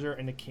 Scherzer,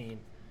 and Akeen.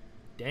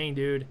 Dang,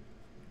 dude.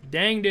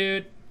 Dang,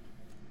 dude.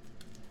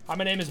 Hi,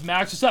 my name is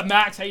Max. What's up,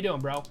 Max? How you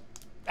doing, bro?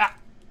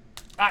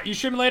 You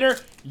streaming later?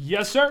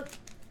 Yes, sir.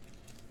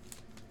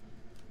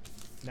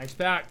 Next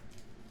pack.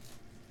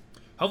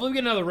 Hopefully we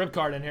get another rip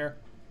card in here.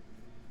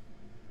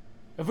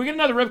 If we get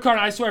another rip card,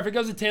 I swear, if it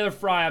goes to Taylor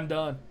Fry, I'm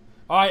done.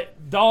 All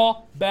right,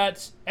 Dahl,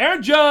 Betts,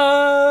 Aaron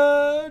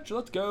Judge.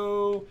 Let's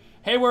go.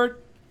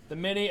 Hayward, the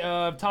mini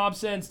of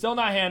Thompson, still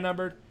not hand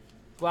numbered.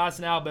 Glass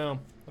now,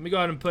 boom. Let me go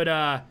ahead and put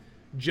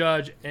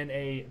Judge in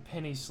a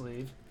penny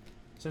sleeve,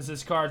 since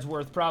this card's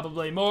worth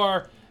probably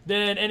more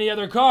than any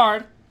other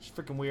card. It's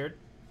freaking weird.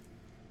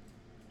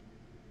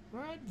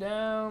 Right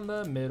down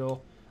the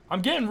middle.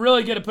 I'm getting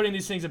really good at putting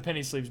these things in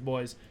penny sleeves,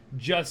 boys.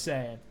 Just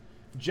saying.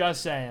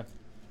 Just saying.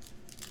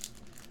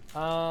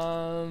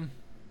 Dang,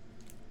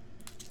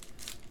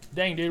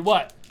 dude,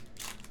 what?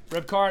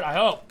 Rip card? I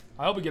hope.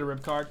 I hope we get a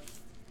rip card.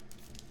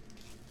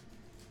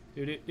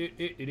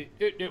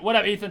 What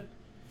up, Ethan?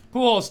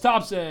 Pujols,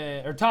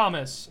 Thompson, or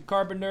Thomas,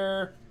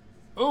 Carpenter.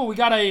 Oh, we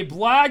got a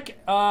black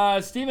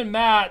Steven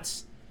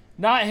Matz.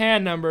 Not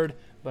hand numbered,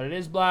 but it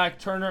is black.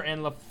 Turner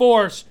and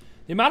LaForce.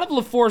 The amount of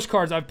LaForce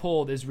cards I've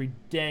pulled is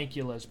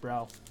ridiculous,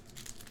 bro.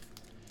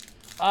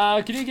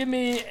 Can you give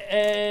me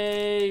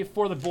a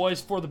for the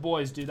boys,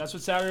 dude? That's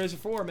what Saturdays are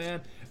for,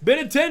 man.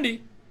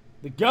 Benintendi,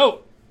 the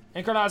GOAT.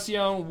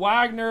 Encarnacion,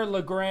 Wagner,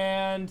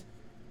 Legrand,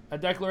 a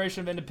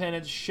Declaration of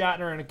Independence,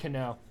 Shatner, and a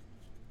Cano.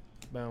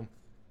 Boom.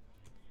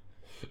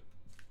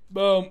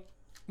 Boom.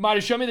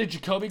 Mighty, show me the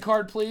Jacoby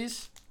card,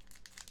 please.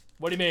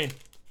 What do you mean?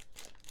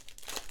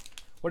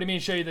 What do you mean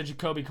show you the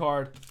Jacoby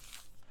card?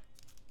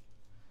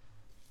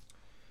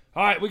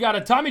 All right, we got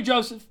a Tommy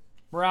Joseph,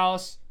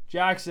 Morales,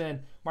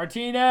 Jackson,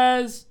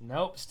 Martinez.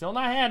 Nope, still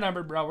not hand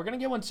numbered, bro. We're going to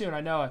get one soon.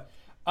 I know it.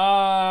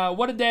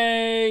 What a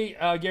day.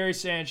 Gary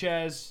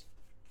Sanchez.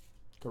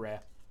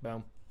 Correct.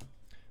 Boom.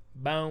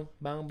 Boom.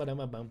 Boom. Boom.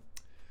 Boom. Boom.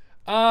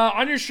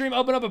 On your stream,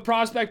 open up a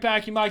prospect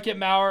pack. You might get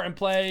Mauer and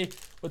play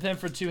with him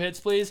for 2 hits,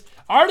 please.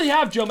 I already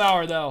have Joe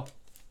Mauer, though.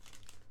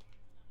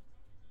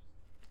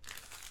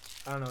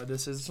 I don't know what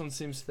this is. This one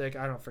seems thick.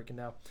 I don't freaking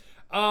know.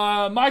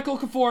 Michael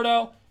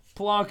Conforto,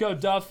 Polanco,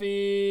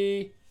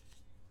 Duffy.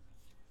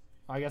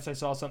 I guess I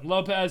saw something.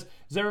 Lopez,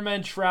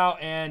 Zimmerman, Trout,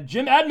 and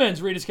Jim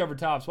Edmonds rediscovered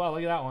tops. Wow,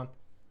 look at that one.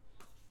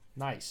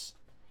 Nice.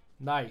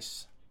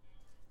 Nice.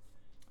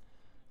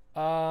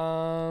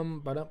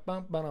 Someone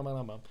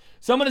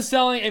is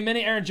selling a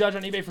mini Aaron Judge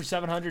on eBay for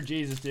 $700.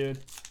 Jesus, dude.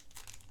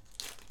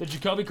 The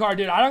Jacoby card,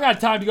 dude. I don't got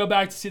time to go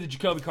back to see the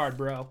Jacoby card,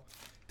 bro.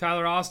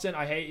 Tyler Austin,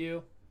 I hate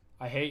you.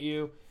 I hate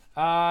you.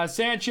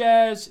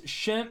 Sanchez,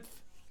 Schimpf,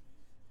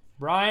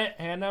 Bryant,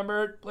 hand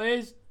numbered,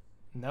 please.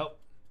 Nope.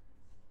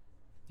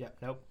 Yep,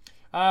 nope.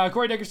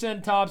 Corey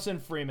Dickerson, Thompson,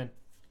 Freeman.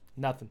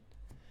 Nothing.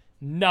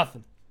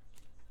 Nothing.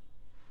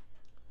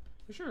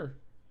 For sure.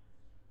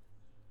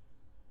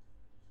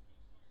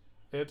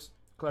 Oops.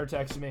 Claire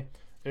texted me.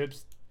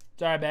 Oops.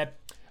 Sorry, babe.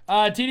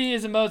 TD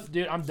is the most...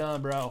 Dude, I'm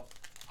done, bro.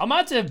 I'm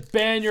about to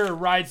ban your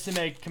rights to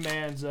make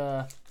commands,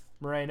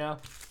 Moreno.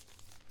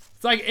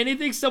 It's like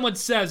anything someone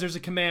says, there's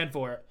a command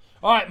for it.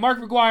 All right, Mark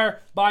McGuire,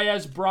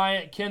 Baez,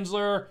 Bryant,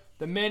 Kinsler,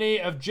 the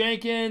mini of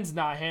Jenkins,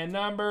 not hand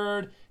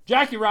numbered,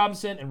 Jackie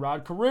Robinson, and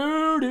Rod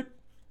Carew. Doop.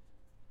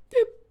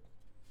 Doop.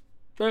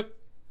 Doop.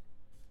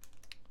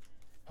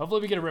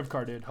 Hopefully we get a rip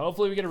card, dude.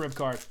 Hopefully we get a rip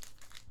card.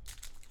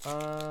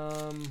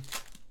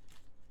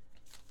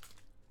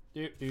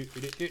 Doop, doop, doop,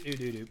 doop, doop,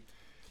 doop, doop.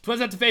 Twins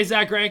have to face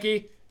Zach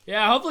Greinke.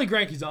 Yeah, hopefully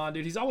Greinke's on,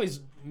 dude. He's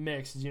always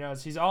mixed, you know.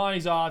 He's on,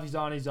 he's off, he's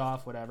on, he's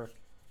off, whatever.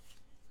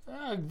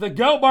 The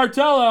GOAT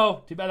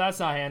Bartolo. Too bad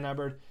that's not hand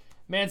numbered.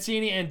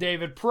 Mancini and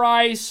David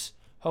Price.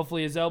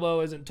 Hopefully his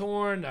elbow isn't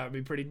torn. That would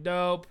be pretty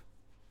dope.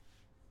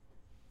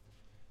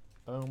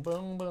 Boom,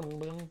 boom, boom,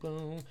 boom,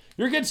 boom.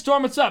 You're good,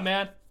 Storm. What's up,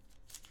 man?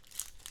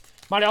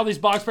 Mind, all these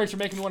box breaks are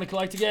making me want to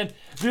collect again.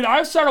 Dude,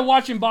 I've started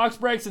watching box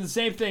breaks and the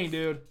same thing,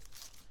 dude.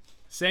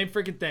 Same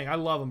freaking thing. I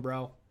love them,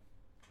 bro.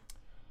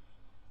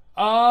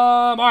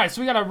 All right,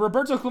 so we got a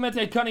Roberto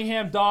Clemente,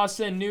 Cunningham,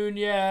 Dawson,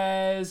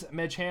 Nunez,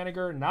 Mitch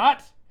Haniger.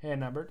 Not hand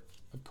numbered,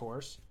 of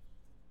course.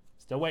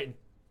 Still waiting.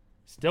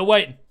 Still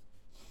waiting.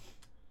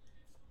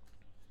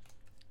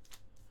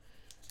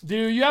 Do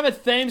you have a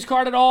Thames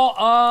card at all?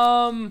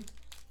 I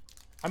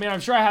mean,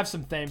 I'm sure I have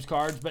some Thames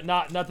cards, but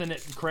nothing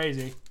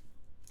crazy.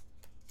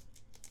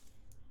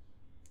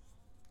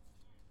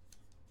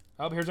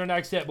 Oh, here's our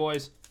next hit,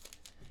 boys.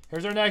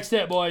 Here's our next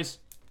hit, boys.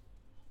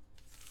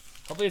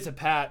 Hopefully it's a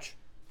patch.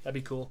 That'd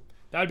be cool.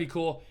 That'd be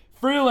cool.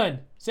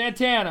 Freeland,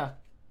 Santana.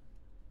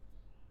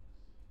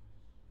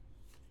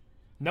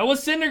 Noah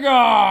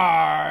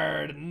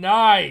Syndergaard.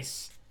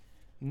 Nice.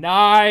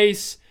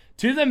 Nice.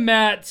 To the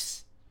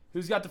Mets.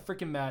 Who's got the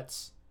freaking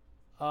Mets?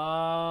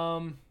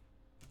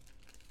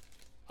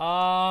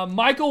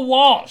 Michael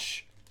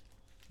Walsh.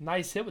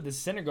 Nice hit with the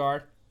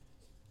Syndergaard.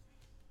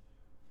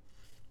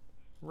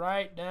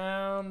 Right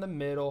down the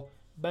middle.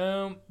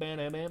 Boom. Bam,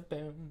 bam, bam,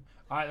 bam.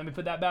 All right, let me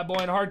put that bad boy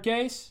in a hard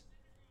case.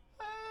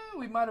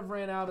 We might have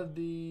ran out of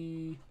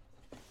the...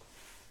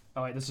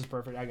 Oh, wait, this is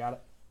perfect. I got it.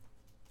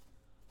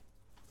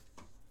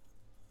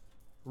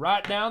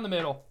 Right down the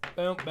middle.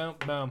 Boom, boom,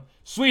 boom.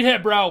 Sweet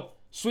hit, bro.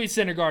 Sweet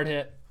Syndergaard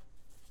hit.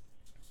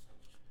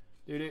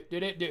 Do.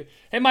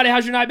 Hey, Marty,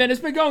 how's your night been?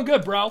 It's been going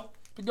good, bro.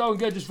 Been going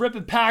good. Just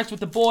ripping packs with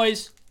the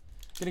boys.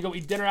 Gonna go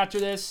eat dinner after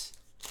this.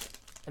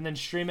 And then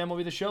stream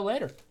MLB The Show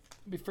later.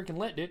 It'll be freaking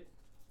lit, dude.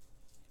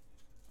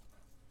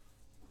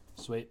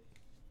 Sweet.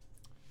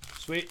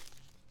 Sweet.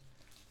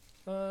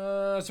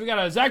 So we got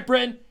a Zach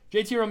Britton,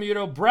 JT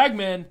Realmuto,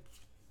 Bregman,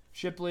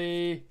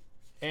 Shipley,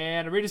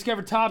 and a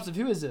rediscovered tops of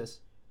who is this?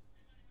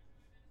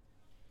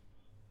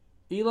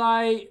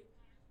 Eli.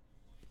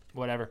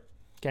 Whatever.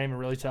 Can't even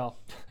really tell.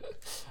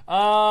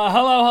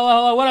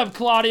 Hello. What up,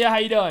 Claudia? How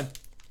you doing?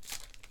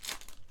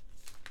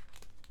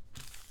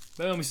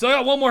 Boom. We still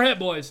got one more hit,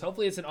 boys.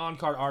 Hopefully it's an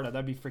on-card Arda.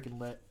 That'd be freaking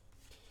lit.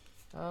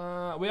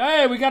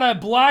 We got a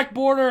black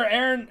border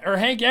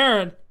Hank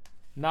Aaron.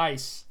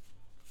 Nice.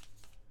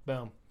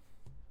 Boom.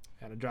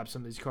 Gotta drop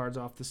some of these cards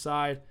off the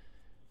side.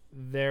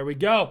 There we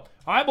go.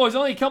 All right, boys.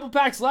 Only a couple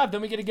packs left.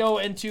 Then we get to go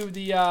into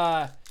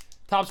the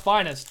Topps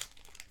Finest.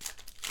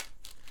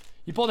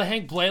 You pulled a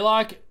Hank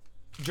Blaylock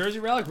jersey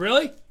relic?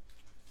 Really?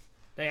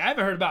 Dang, I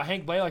haven't heard about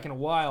Hank Blaylock in a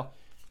while.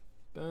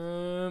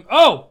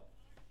 Oh,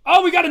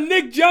 we got a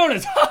Nick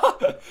Jonas.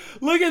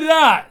 Look at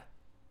that.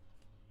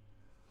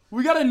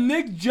 We got a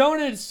Nick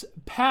Jonas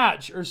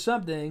patch or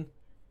something.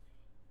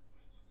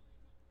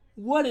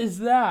 What is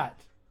that?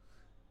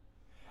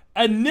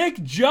 A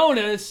Nick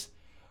Jonas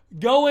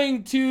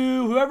going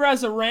to whoever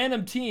has the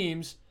random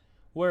teams.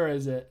 Where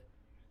is it?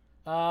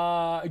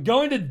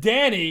 Going to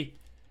Danny.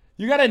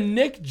 You got a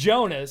Nick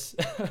Jonas.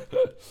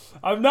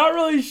 I'm not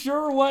really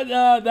sure what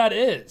that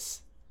is.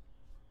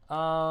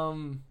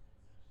 Yeah,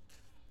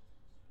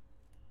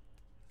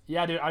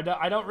 dude,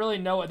 I don't really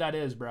know what that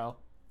is, bro.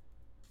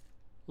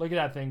 Look at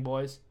that thing,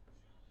 boys.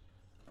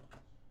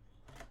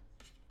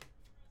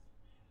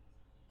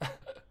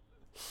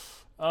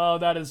 Oh,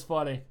 that is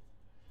funny.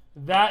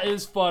 That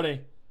is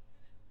funny.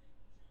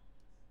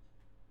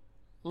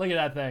 Look at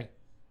that thing.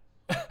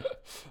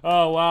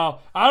 Oh,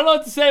 wow. I don't know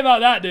what to say about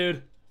that,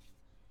 dude.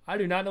 I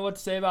do not know what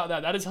to say about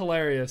that. That is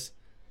hilarious.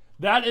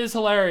 That is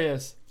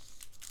hilarious.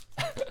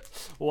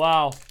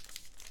 Wow.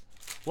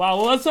 Wow,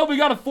 well, let's hope we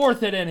got a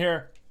fourth hit in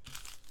here.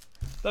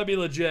 That'd be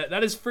legit.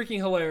 That is freaking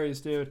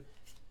hilarious, dude.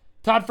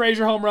 Todd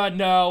Frazier home run.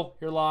 No,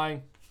 you're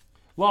lying.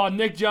 Well,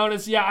 Nick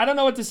Jonas. Yeah, I don't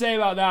know what to say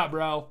about that,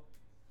 bro.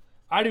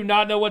 I do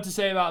not know what to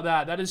say about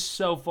that. That is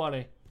so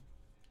funny.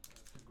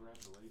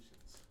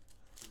 Congratulations.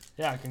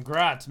 Yeah,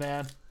 congrats,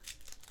 man.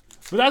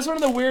 But that's one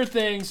of the weird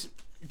things.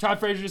 Todd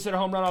Frazier just hit a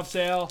home run off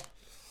sale.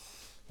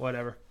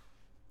 Whatever.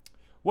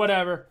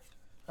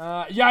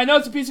 Yeah, I know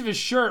it's a piece of his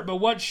shirt, but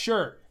what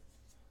shirt?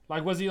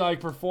 Like, was he,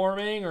 like,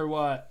 performing or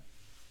what?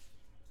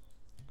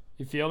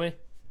 You feel me?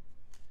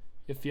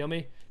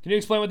 Can you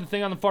explain what the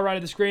thing on the far right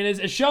of the screen is?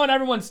 It's showing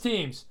everyone's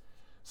teams.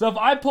 So if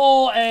I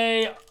pull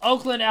a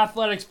Oakland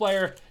Athletics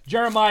player,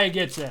 Jeremiah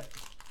gets it.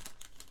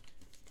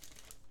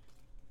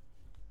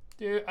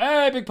 Dude.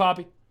 Hey, Big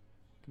Poppy.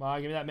 Come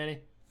on, give me that mini.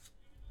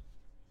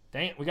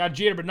 Dang it. We got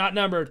Ginter, but not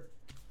numbered.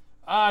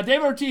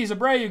 Dave Ortiz,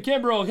 Abreu,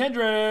 Kimbrel,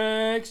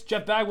 Hendricks,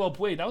 Jeff Bagwell,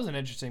 Puig. That was an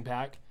interesting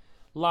pack.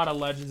 A lot of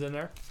legends in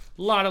there.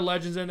 A lot of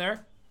legends in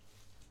there.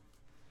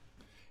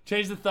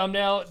 Change the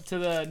thumbnail to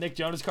the Nick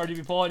Jonas card you'd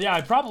be pulling. Yeah,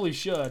 I probably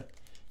should.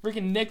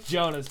 Freaking Nick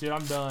Jonas, dude.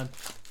 I'm done.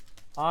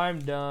 I'm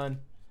done.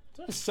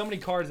 There's so many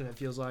cards in it,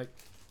 feels like.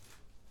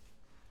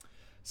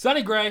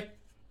 Sonny Gray.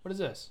 What is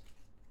this?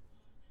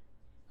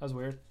 That was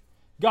weird.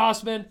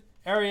 Gossman,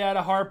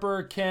 Arrieta,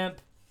 Harper,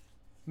 Kemp.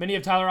 Mini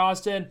of Tyler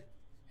Austin.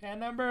 Hand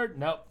numbered.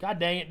 Nope. God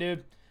dang it,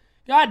 dude.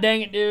 God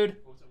dang it, dude.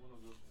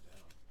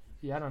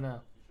 Yeah, I don't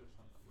know.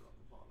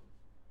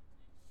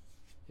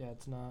 Yeah,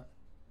 it's not.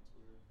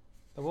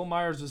 The Will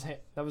Myers was...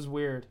 That was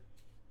weird.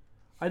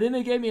 I think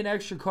they gave me an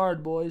extra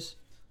card, boys.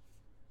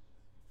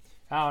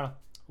 I don't know.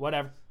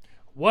 Whatever.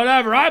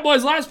 Whatever. All right,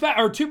 boys. Last pack...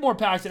 Or 2 more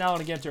packs in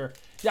Allen and Ginter.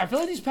 Yeah, I feel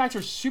like these packs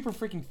are super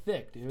freaking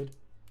thick, dude.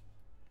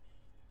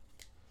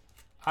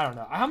 I don't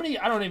know. How many...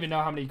 I don't even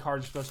know how many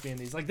cards are supposed to be in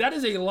these. Like, that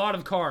is a lot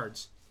of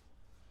cards.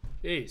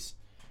 Jeez.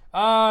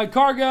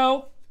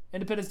 Cargo.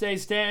 Independence Day.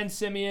 Stanton.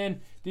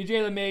 Simeon. DJ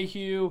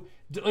LeMahieu.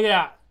 Look at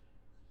that.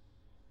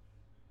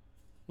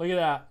 Look at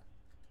that.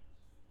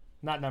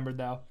 Not numbered,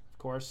 though, of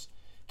course.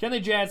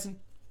 Kenley Jansen.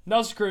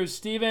 Nelson Cruz.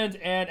 Stevens.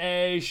 And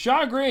a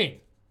Shawn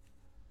Green.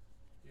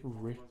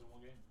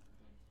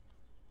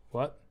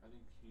 What? I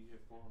think he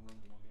hit 4 home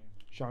runs in 1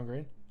 game. Shawn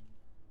Green?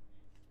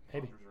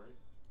 Maybe.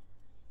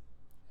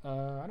 I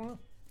don't know.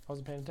 I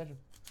wasn't paying attention.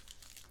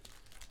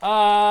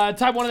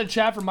 Type 1 in the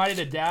chat for Mighty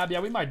to dab. Yeah,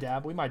 we might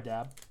dab. We might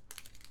dab.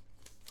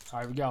 All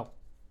right, here we go.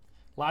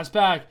 Last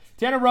pack.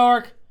 Tanner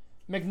Roark,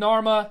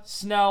 McNarma,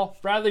 Snell,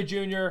 Bradley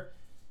Jr.,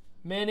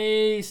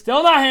 Mini,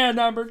 still not hand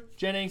numbered,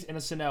 Jennings, and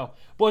a Sano.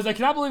 Boys, I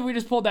cannot believe we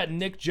just pulled that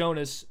Nick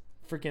Jonas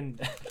freaking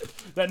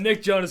that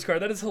Nick Jonas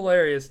card. That is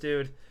hilarious,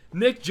 dude.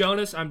 Nick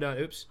Jonas, I'm done.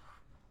 Oops.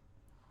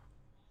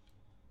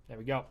 There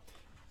we go.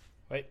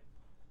 Wait.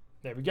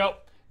 There we go.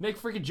 Nick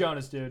freaking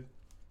Jonas, dude.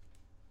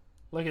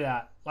 Look at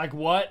that. Like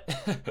what?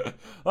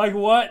 Like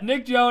what?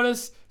 Nick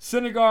Jonas,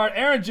 Syndergaard,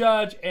 Aaron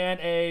Judge, and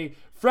a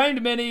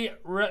framed mini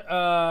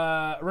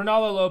Ronaldo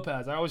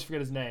Lopez. I always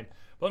forget his name.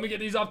 But let me get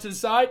these off to the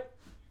side.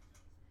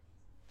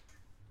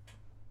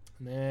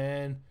 And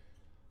then,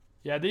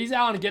 yeah, these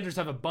Allen and Ginters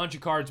have a bunch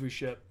of cards we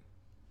ship.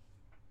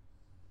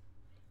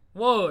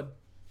 Whoa.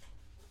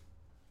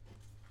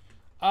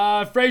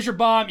 Frazier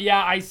bomb.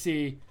 Yeah, I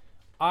see.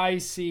 I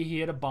see he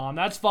hit a bomb.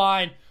 That's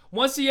fine.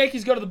 Once the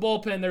Yankees go to the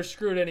bullpen, they're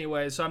screwed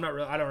anyway, so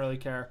I don't really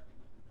care.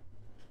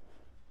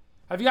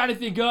 Have you got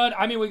anything good?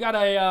 I mean, we got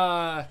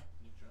a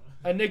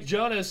Nick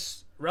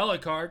Jonas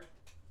relic card,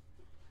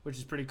 which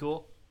is pretty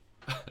cool.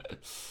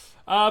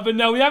 But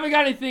no, we haven't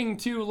got anything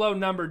too low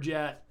numbered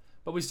yet.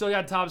 But we still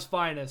got Topps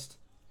Finest,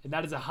 and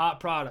that is a hot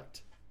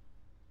product.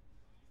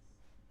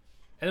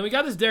 And then we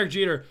got this Derek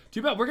Jeter.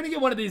 Too bad. We're going to get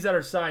one of these that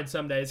are signed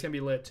someday. It's going to be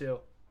lit, too.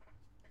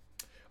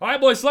 All right,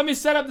 boys. So let me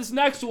set up this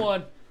next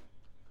one.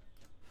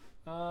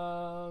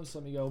 So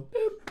let me go.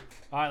 Boop.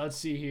 All right, let's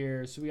see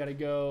here. So we got to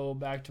go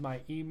back to my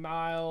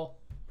email.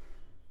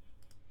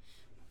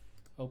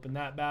 Open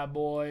that bad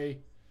boy.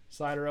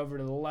 Slider over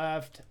to the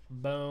left.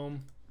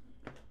 Boom.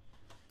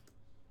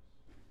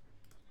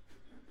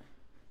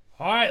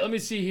 All right, let me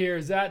see here.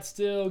 Is that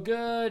still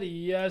good?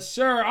 Yes,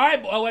 sir. All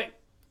right. Oh, wait.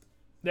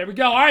 There we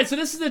go. All right, so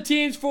this is the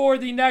teams for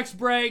the next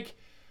break.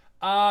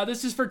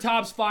 This is for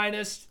Topps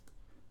Finest.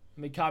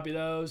 Let me copy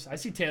those. I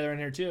see Taylor in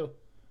here, too.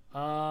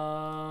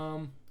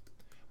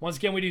 Once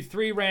again, we do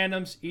 3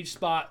 randoms each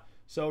spot.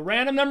 So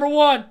random number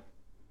 1,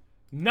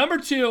 number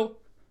 2,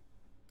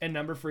 and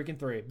number freaking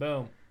 3.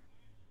 Boom.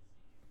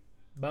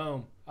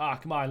 Boom. Ah,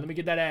 come on. Let me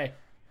get that A.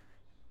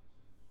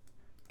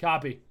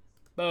 Copy.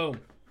 Boom.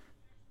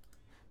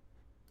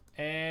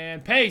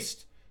 And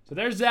paste. So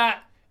there's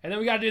that. And then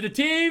we got to do the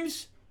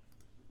teams.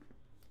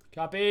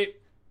 Copy.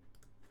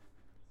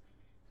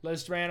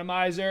 List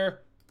randomizer.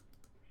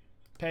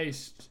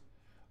 Paste.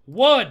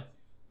 1,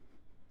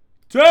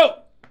 2,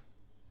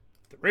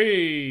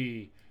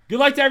 3. Good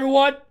luck to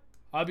everyone.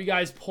 I hope you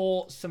guys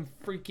pull some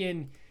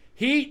freaking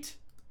heat.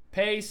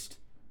 Paste.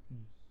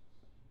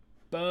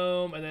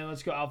 Boom. And then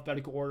let's go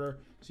alphabetical order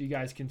so you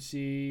guys can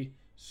see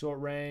sort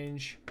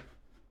range.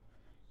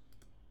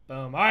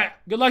 Boom. All right.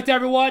 Good luck to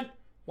everyone.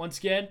 Once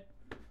again,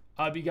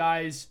 I hope you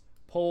guys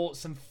pull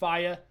some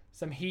fire,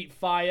 some heat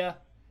fire.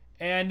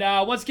 And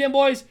once again,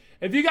 boys,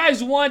 if you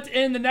guys want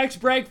in the next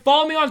break,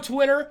 follow me on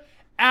Twitter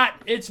at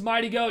It's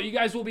Mighty Goat. You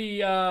guys will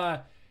be...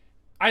 I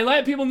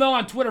let people know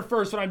on Twitter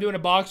first when I'm doing a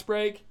box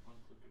break.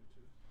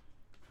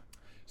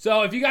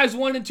 So if you guys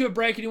want into a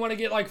break and you want to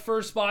get like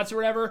first spots or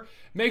whatever,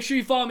 make sure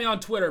you follow me on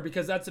Twitter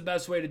because that's the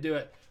best way to do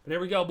it. But here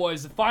we go,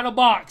 boys. The final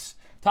box.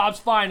 Topps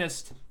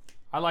Finest.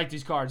 I like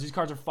these cards. These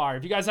cards are fire.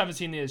 If you guys haven't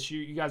seen this,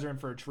 you guys are in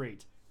for a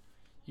treat.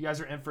 You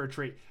guys are in for a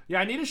treat. Yeah,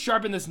 I need to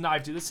sharpen this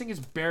knife, dude. This thing is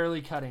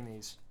barely cutting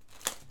these.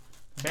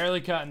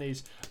 Barely cutting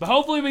these. But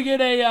hopefully we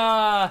get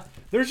a...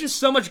 there's just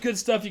so much good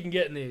stuff you can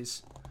get in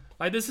these.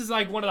 Like, this is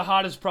like one of the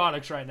hottest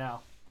products right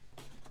now.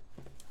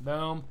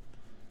 Boom.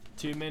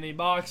 Too many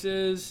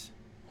boxes.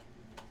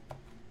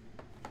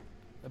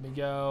 Let me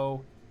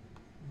go.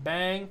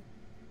 Bang.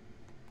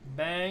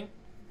 Bang.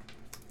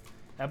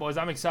 Yeah, boys,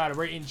 I'm excited.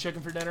 We're eating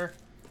chicken for dinner.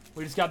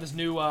 We just got this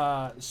new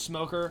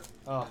smoker.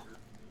 Oh,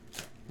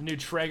 the new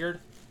Traeger.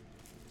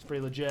 It's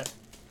pretty legit.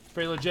 It's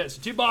pretty legit.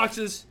 So 2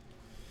 boxes.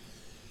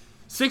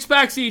 6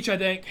 packs each, I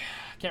think.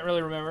 Can't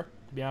really remember,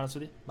 to be honest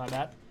with you. My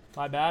bad.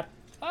 My bad.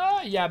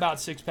 Yeah, about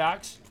 6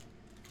 packs.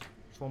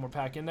 Just one more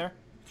pack in there.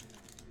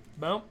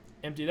 Boom.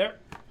 Empty there.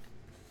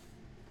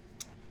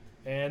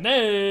 And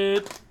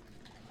then,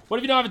 what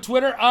if you don't have a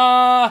Twitter?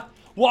 Well,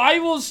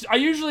 I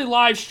usually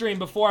live stream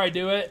before I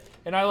do it,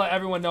 and I let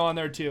everyone know on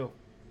there too.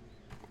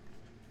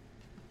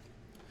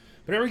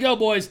 But here we go,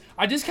 boys.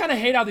 I just kind of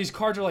hate how these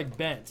cards are like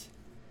bent.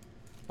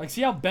 Like,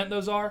 see how bent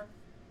those are?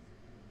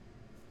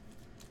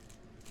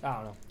 I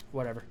don't know.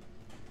 Whatever.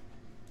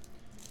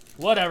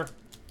 Whatever.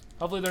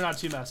 Hopefully they're not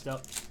too messed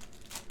up.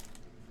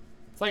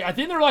 It's like, I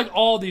think they're like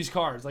all these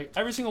cards. Like,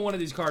 every single one of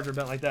these cards are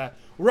bent like that.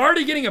 We're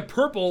already getting a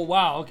purple.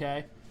 Wow,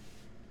 okay.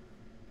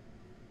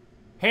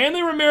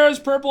 Hanley Ramirez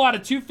purple out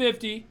of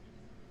 250.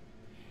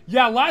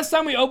 Yeah, last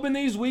time we opened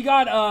these, we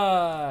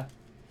got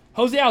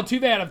Jose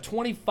Altuve out of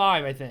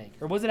 25, I think.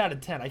 Or was it out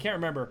of 10? I can't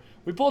remember.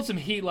 We pulled some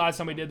heat last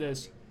time we did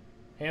this.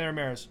 Hanley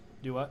Ramirez.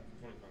 Do what?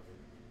 25.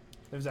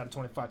 It was out of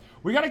 25.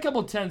 We got a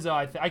couple 10s, though.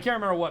 I can't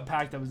remember what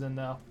pack that was in,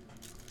 though.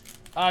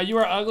 You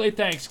are ugly.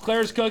 Thanks.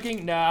 Claire's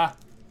cooking? Nah.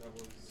 That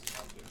was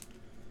optic.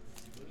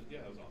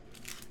 Yeah, that was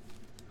optic.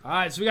 All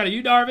right, so we got a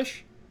Yu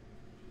Darvish.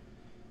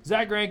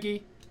 Zach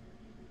Greinke.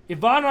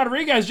 Ivan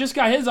Rodriguez just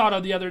got his auto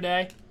the other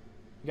day.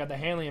 We got the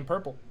Hanley in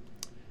purple.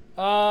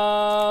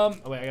 Oh,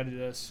 wait, I got to do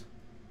this.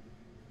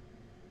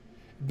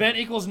 Bent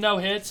equals no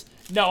hits.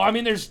 No, I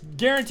mean, there's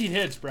guaranteed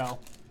hits, bro.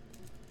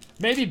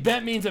 Maybe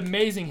bent means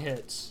amazing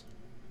hits.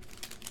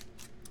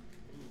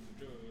 Ooh,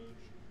 Judge.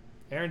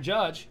 Aaron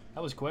Judge.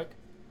 That was quick.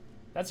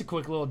 That's a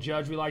quick little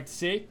Judge we like to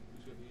see.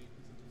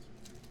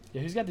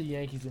 Who's got the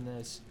Yankees in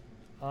this?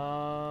 Yeah, who's got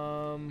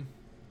the Yankees in this?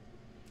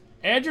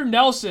 Andrew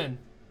Nelson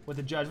with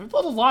the Judge. We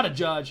pulled a lot of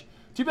Judge.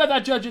 Too bad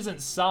that Judge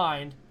isn't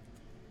signed.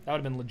 That would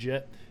have been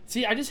legit.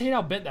 See, I just hate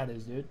how bent that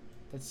is, dude.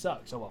 That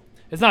sucks. Oh, well.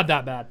 It's not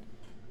that bad.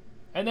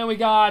 And then we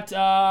got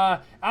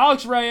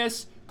Alex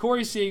Reyes,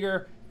 Corey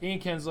Seager, Ian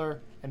Kinsler,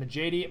 and a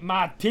JD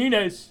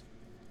Martinez.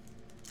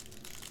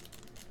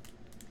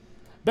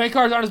 Bank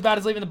cards aren't as bad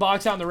as leaving the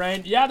box out in the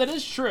rain. Yeah, that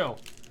is true.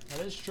 That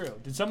is true.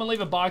 Did someone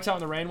leave a box out in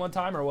the rain one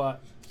time or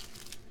what?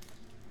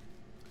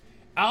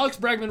 Alex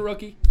Bregman,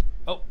 rookie.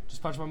 Oh,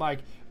 just punched my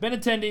mic.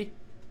 Benintendi.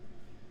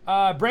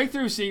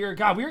 Breakthrough Seager.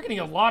 God, we are getting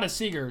a lot of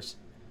Seagers.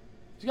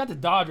 We got the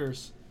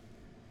Dodgers.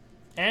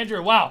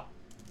 Andrew, wow.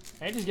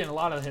 Andrew's getting a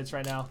lot of hits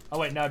right now. Oh,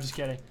 wait, no, just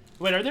kidding.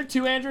 Wait, are there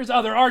 2 Andrews?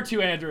 Oh, there are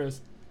 2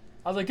 Andrews.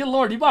 I was like, good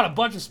Lord, you bought a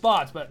bunch of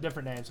spots, but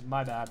different names.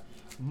 My bad.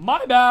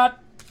 My bad.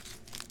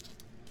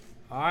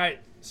 All right,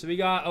 so we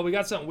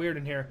got something weird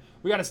in here.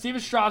 We got a Steven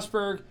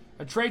Strasburg,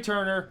 a Trey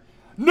Turner.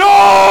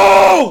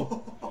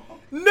 No!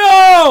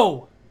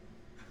 No!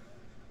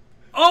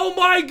 Oh,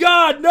 my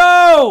God,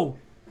 no!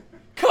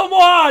 Come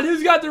on,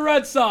 who's got the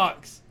Red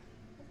Sox?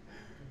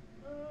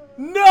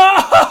 No!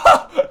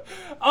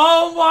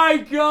 Oh my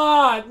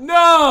God,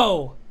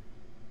 no!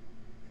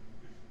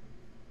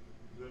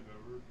 Is that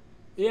over?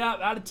 Yeah,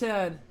 out of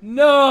 10.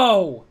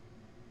 No!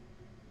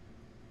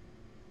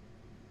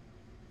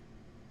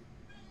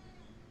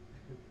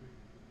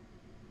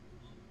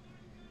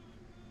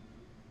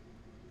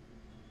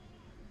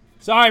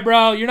 Sorry,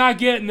 bro, you're not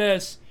getting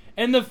this.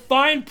 In the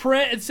fine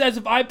print, it says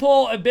if I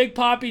pull a Big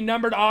Papi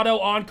numbered auto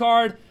on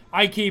card,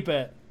 I keep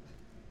it.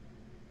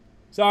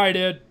 Sorry,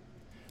 dude.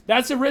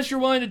 That's the risk you're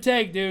willing to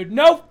take, dude.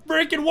 No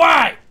freaking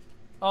way!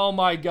 Oh,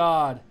 my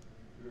God.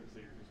 You're gonna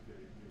say you're just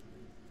kidding.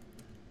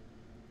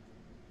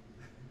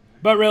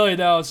 But really,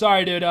 though,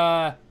 sorry, dude.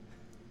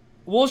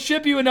 We'll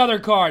ship you another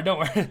card. Don't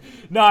worry.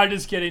 No, I'm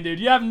just kidding, dude.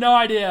 You have no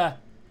idea.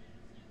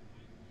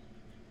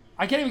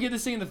 I can't even get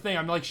this thing in the thing.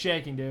 I'm, like,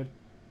 shaking, dude.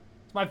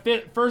 It's my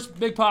first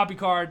Big Papi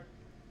card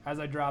as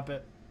I drop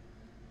it.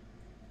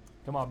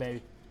 Come on,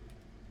 baby.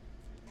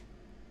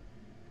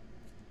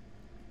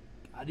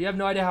 God, you have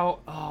no idea how...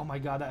 Oh, my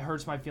God. That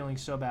hurts my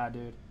feelings so bad,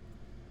 dude.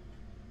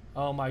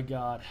 Oh, my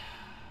God.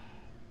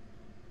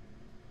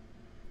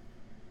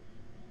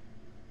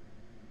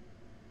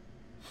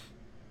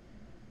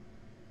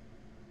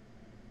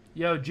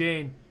 Yo,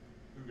 Gene.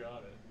 Who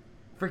got it?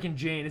 Freaking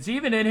Gene. Is he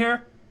even in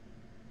here?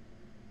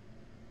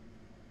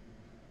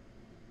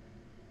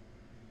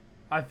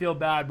 I feel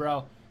bad,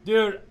 bro.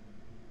 Dude.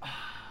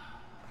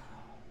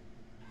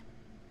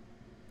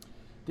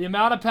 The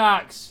amount of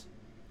packs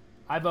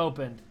I've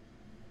opened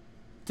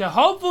to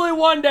hopefully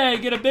one day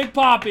get a Big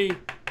Papi. And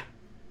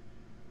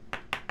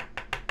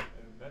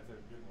that's a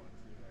good one,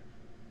 too,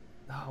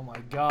 actually. Oh, my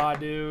God,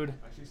 dude.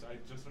 Actually, so I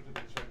just looked at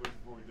the checklist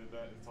before we did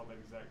that and saw that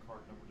exact card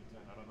number to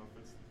 10. I don't know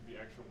if it's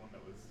the actual one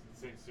that was the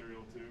same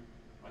serial, too.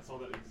 I saw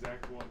that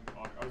exact one.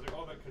 I was like,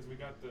 oh, that because we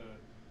got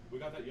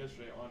that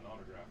yesterday on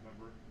autograph,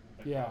 remember?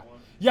 Yeah.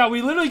 Yeah,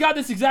 we literally got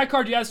this exact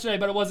card yesterday,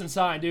 but it wasn't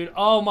signed, dude.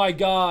 Oh, my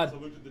God. So I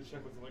looked at the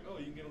checklist and I'm like, oh,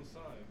 you can get them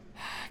signed.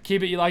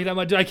 Keep it. You like that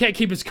much? Dude, I can't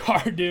keep his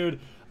card, dude.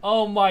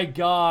 Oh my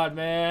god,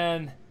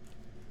 man.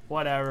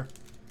 Whatever.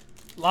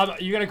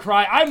 You're gonna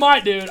cry? I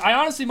might, dude. I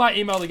honestly might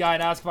email the guy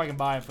and ask if I can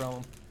buy it from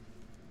him.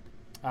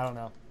 I don't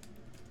know.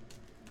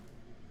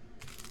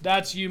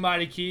 That's you,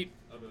 mighty keep.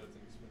 I bet it's an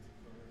expensive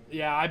card.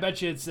 Yeah, I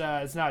bet you it's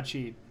not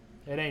cheap.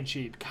 It ain't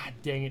cheap. God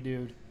dang it,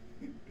 dude.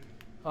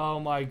 Oh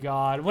my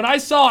god. When I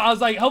saw it, I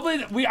was like,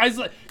 hopefully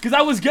because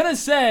I was gonna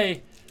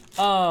say,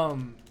 I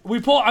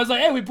was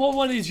like, hey, we pulled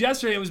one of these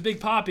yesterday. It was Big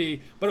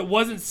Poppy, but it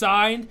wasn't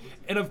signed.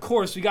 And of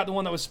course, we got the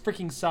one that was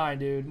freaking signed,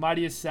 dude.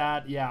 Mighty is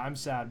sad. Yeah, I'm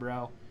sad,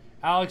 bro.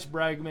 Alex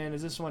Bregman.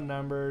 Is this one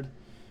numbered?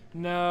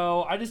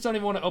 No, I just don't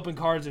even want to open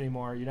cards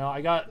anymore. You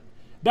know,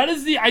 that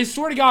is I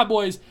swear to God,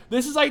 boys,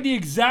 this is like the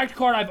exact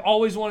card I've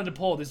always wanted to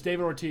pull. This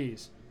David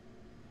Ortiz.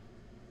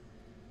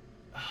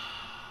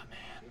 Ah,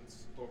 man.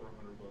 It's over $100,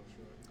 right?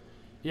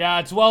 Yeah,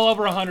 it's well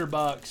over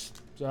 $100.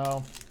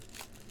 So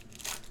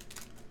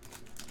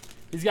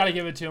he's got to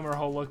give it to him or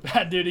he'll look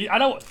bad, dude.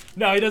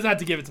 No, he doesn't have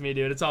to give it to me,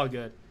 dude. It's all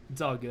good. It's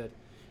all good.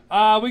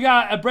 We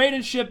got a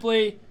Braden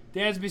Shipley,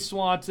 Dansby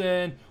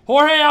Swanson,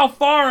 Jorge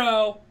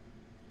Alfaro,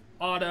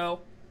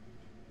 auto.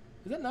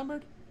 Is that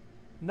numbered?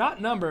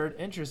 Not numbered.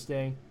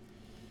 Interesting.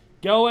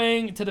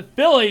 Going to the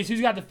Phillies.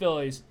 Who's got the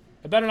Phillies?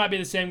 It better not be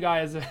the same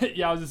guy as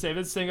yeah, I was gonna say if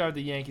it's the same guy with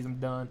the Yankees, I'm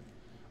done.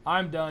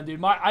 I'm done, dude.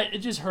 It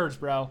just hurts,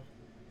 bro.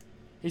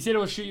 He said it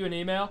will shoot you an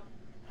email.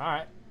 All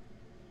right.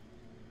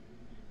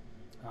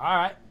 All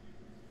right.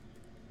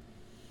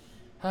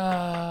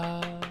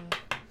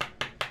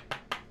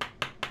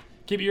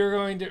 Keep you're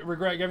going to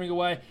regret giving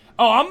away.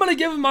 Oh, I'm gonna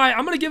give him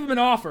an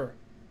offer.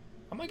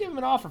 I'm gonna give him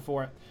an offer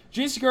for it.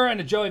 Gene Segura and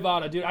a Joey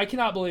Votto, dude. I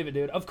cannot believe it,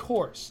 dude. Of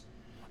course.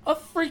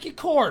 Of freaking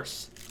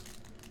course.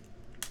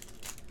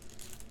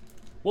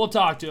 We'll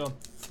talk to him.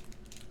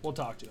 We'll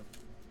talk to him.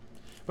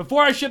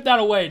 Before I ship that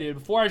away, dude.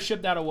 Before I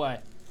ship that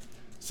away.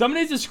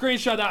 Somebody needs to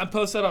screenshot that and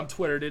post that on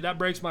Twitter, dude. That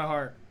breaks my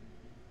heart.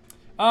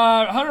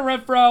 Hunter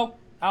Renfroe,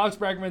 Alex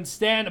Bregman,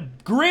 Stan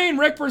Green,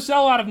 Rick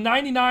Porcello out of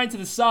 99 to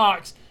the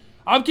Sox.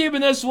 I'm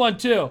keeping this one,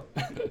 too.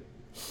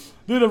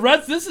 Dude,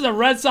 this is a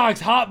Red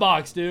Sox hot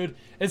box, dude.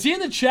 Is he in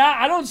the chat?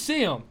 I don't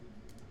see him.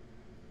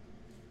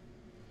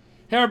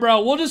 Here,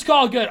 bro, we'll just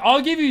call it good.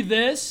 I'll give you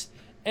this,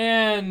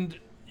 and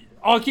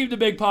I'll keep the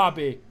Big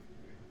Poppy.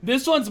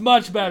 This one's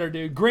much better,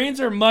 dude. Greens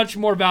are much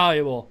more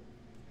valuable.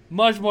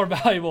 Much more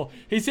valuable.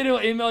 He said he'll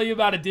email you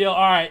about a deal.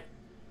 All right.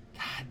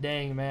 God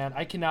dang, man.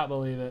 I cannot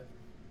believe it.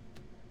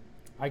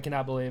 I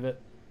cannot believe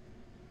it.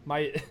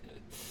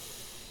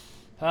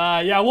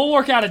 Yeah, we'll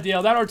work out a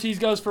deal. That Ortiz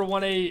goes for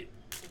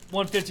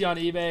 150 on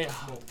eBay.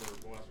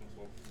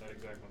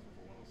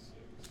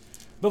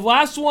 The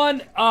last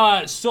one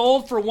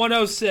sold for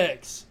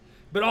 106.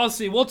 But I'll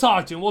see. We'll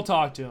talk to him. We'll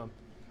talk to him.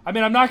 I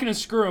mean, I'm not going to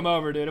screw him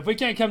over, dude. If we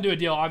can't come to a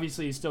deal,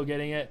 obviously he's still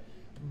getting it.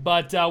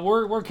 But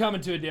we're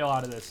coming to a deal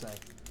out of this thing.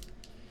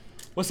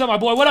 What's up, my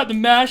boy? What up, the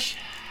Mesh?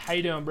 How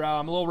you doing, bro?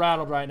 I'm a little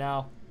rattled right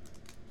now.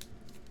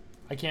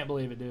 I can't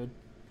believe it, dude.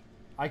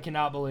 I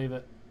cannot believe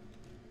it.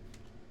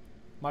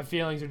 My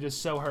feelings are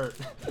just so hurt.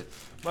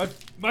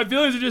 my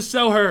feelings are just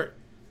so hurt.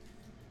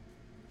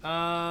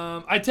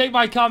 I take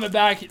my comment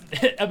back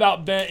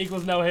about Bent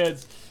equals no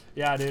hits.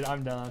 Yeah, dude,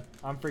 I'm done.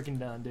 I'm freaking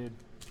done, dude.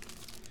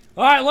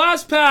 All right,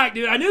 last pack,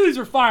 dude. I knew these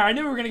were fire. I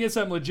knew we were going to get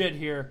something legit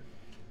here.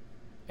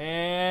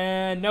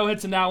 And no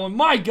hits in that one.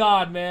 My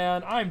God,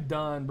 man. I'm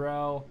done,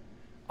 bro.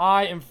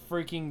 I am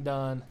freaking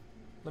done.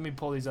 Let me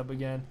pull these up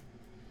again.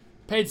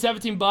 Paid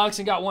 $17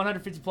 and got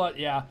 150 plus.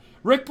 Yeah.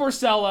 Rick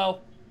Porcello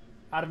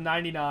out of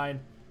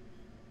 99.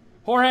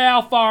 Jorge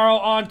Alfaro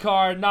on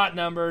card, not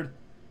numbered.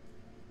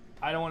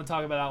 I don't want to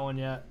talk about that one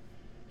yet.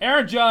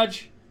 Aaron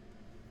Judge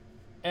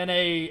and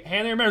a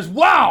Hanley Ramirez.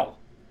 Wow!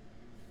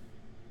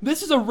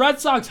 This is a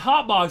Red Sox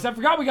hot box. I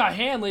forgot we got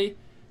Hanley.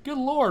 Good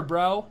Lord,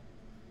 bro.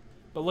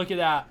 But look at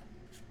that.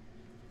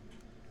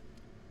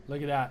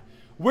 Look at that.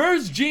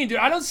 Where's Gene, dude?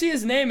 I don't see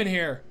his name in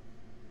here.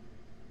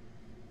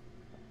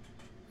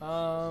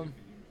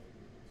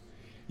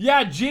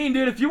 Yeah, Gene,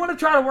 dude. If you want to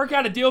try to work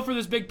out a deal for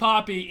this Big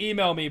Poppy,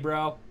 email me,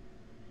 bro.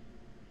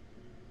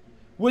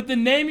 With the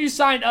name you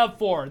signed up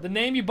for. The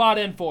name you bought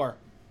in for.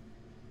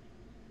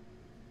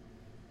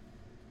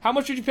 How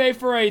much would you pay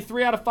for a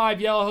 3 out of 5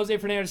 yellow Jose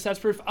Fernandez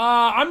test proof?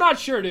 I'm not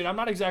sure, dude. I'm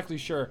not exactly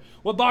sure.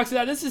 What box is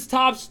that? This is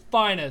Topps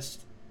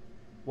Finest.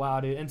 Wow,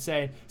 dude.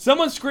 Insane.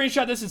 Someone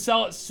screenshot this and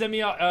send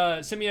me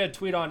a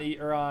tweet on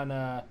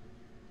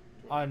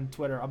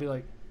Twitter. I'll be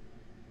like...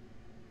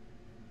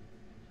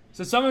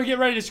 So someone get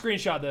ready to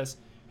screenshot this.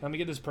 Let me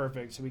get this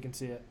perfect so we can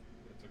see it.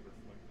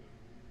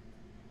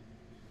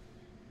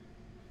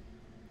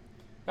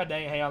 God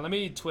dang it, hang on. Let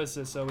me twist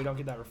this so we don't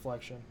get that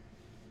reflection.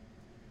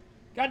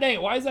 God dang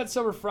it, why is that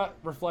so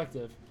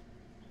reflective?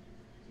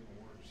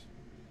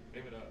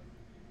 Aim it up.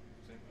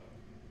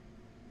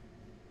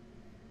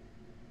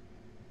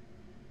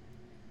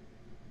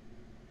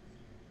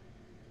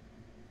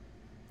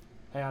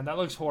 Hang on, that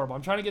looks horrible.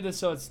 I'm trying to get this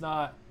so it's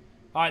not...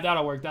 Alright,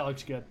 that'll work. That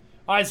looks good.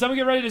 Alright, someone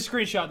get ready to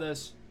screenshot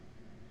this.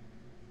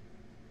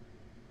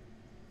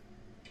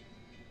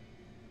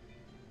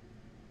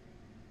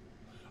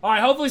 All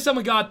right, hopefully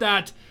someone got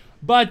that.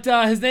 But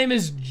his name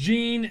is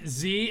Gene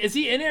Z. Is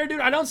he in here,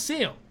 dude? I don't see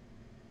him.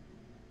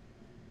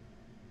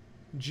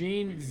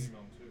 Gene Z.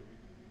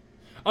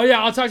 Oh,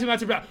 yeah, I'll talk to him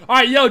after. All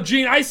right, yo,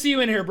 Gene, I see you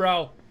in here,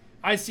 bro.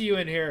 I see you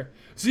in here.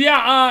 So,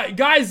 yeah,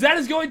 guys, that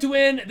is going to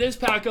win this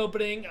pack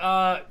opening.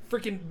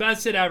 Freaking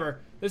best hit ever.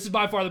 This is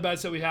by far the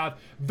best that we have.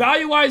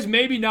 Value-wise,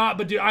 maybe not,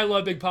 but, dude, I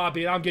love Big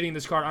Poppy, and I'm getting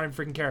this card. I don't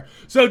freaking care.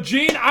 So,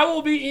 Gene, I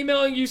will be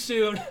emailing you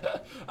soon.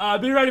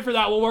 Be ready for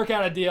that. We'll work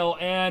out a deal.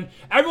 And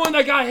everyone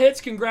that got hits,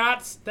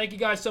 congrats. Thank you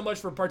guys so much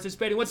for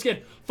participating. Once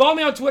again, follow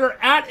me on Twitter,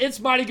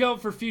 @It'sMightyGoat,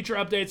 for future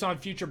updates on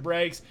future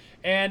breaks.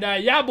 And,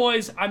 yeah,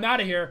 boys, I'm out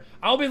of here.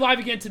 I'll be live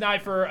again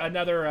tonight for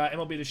another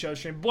MLB The Show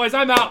stream. Boys,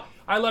 I'm out.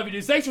 I love you,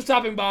 dudes. Thanks for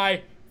stopping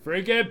by.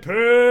 Freaking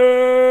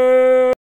peace.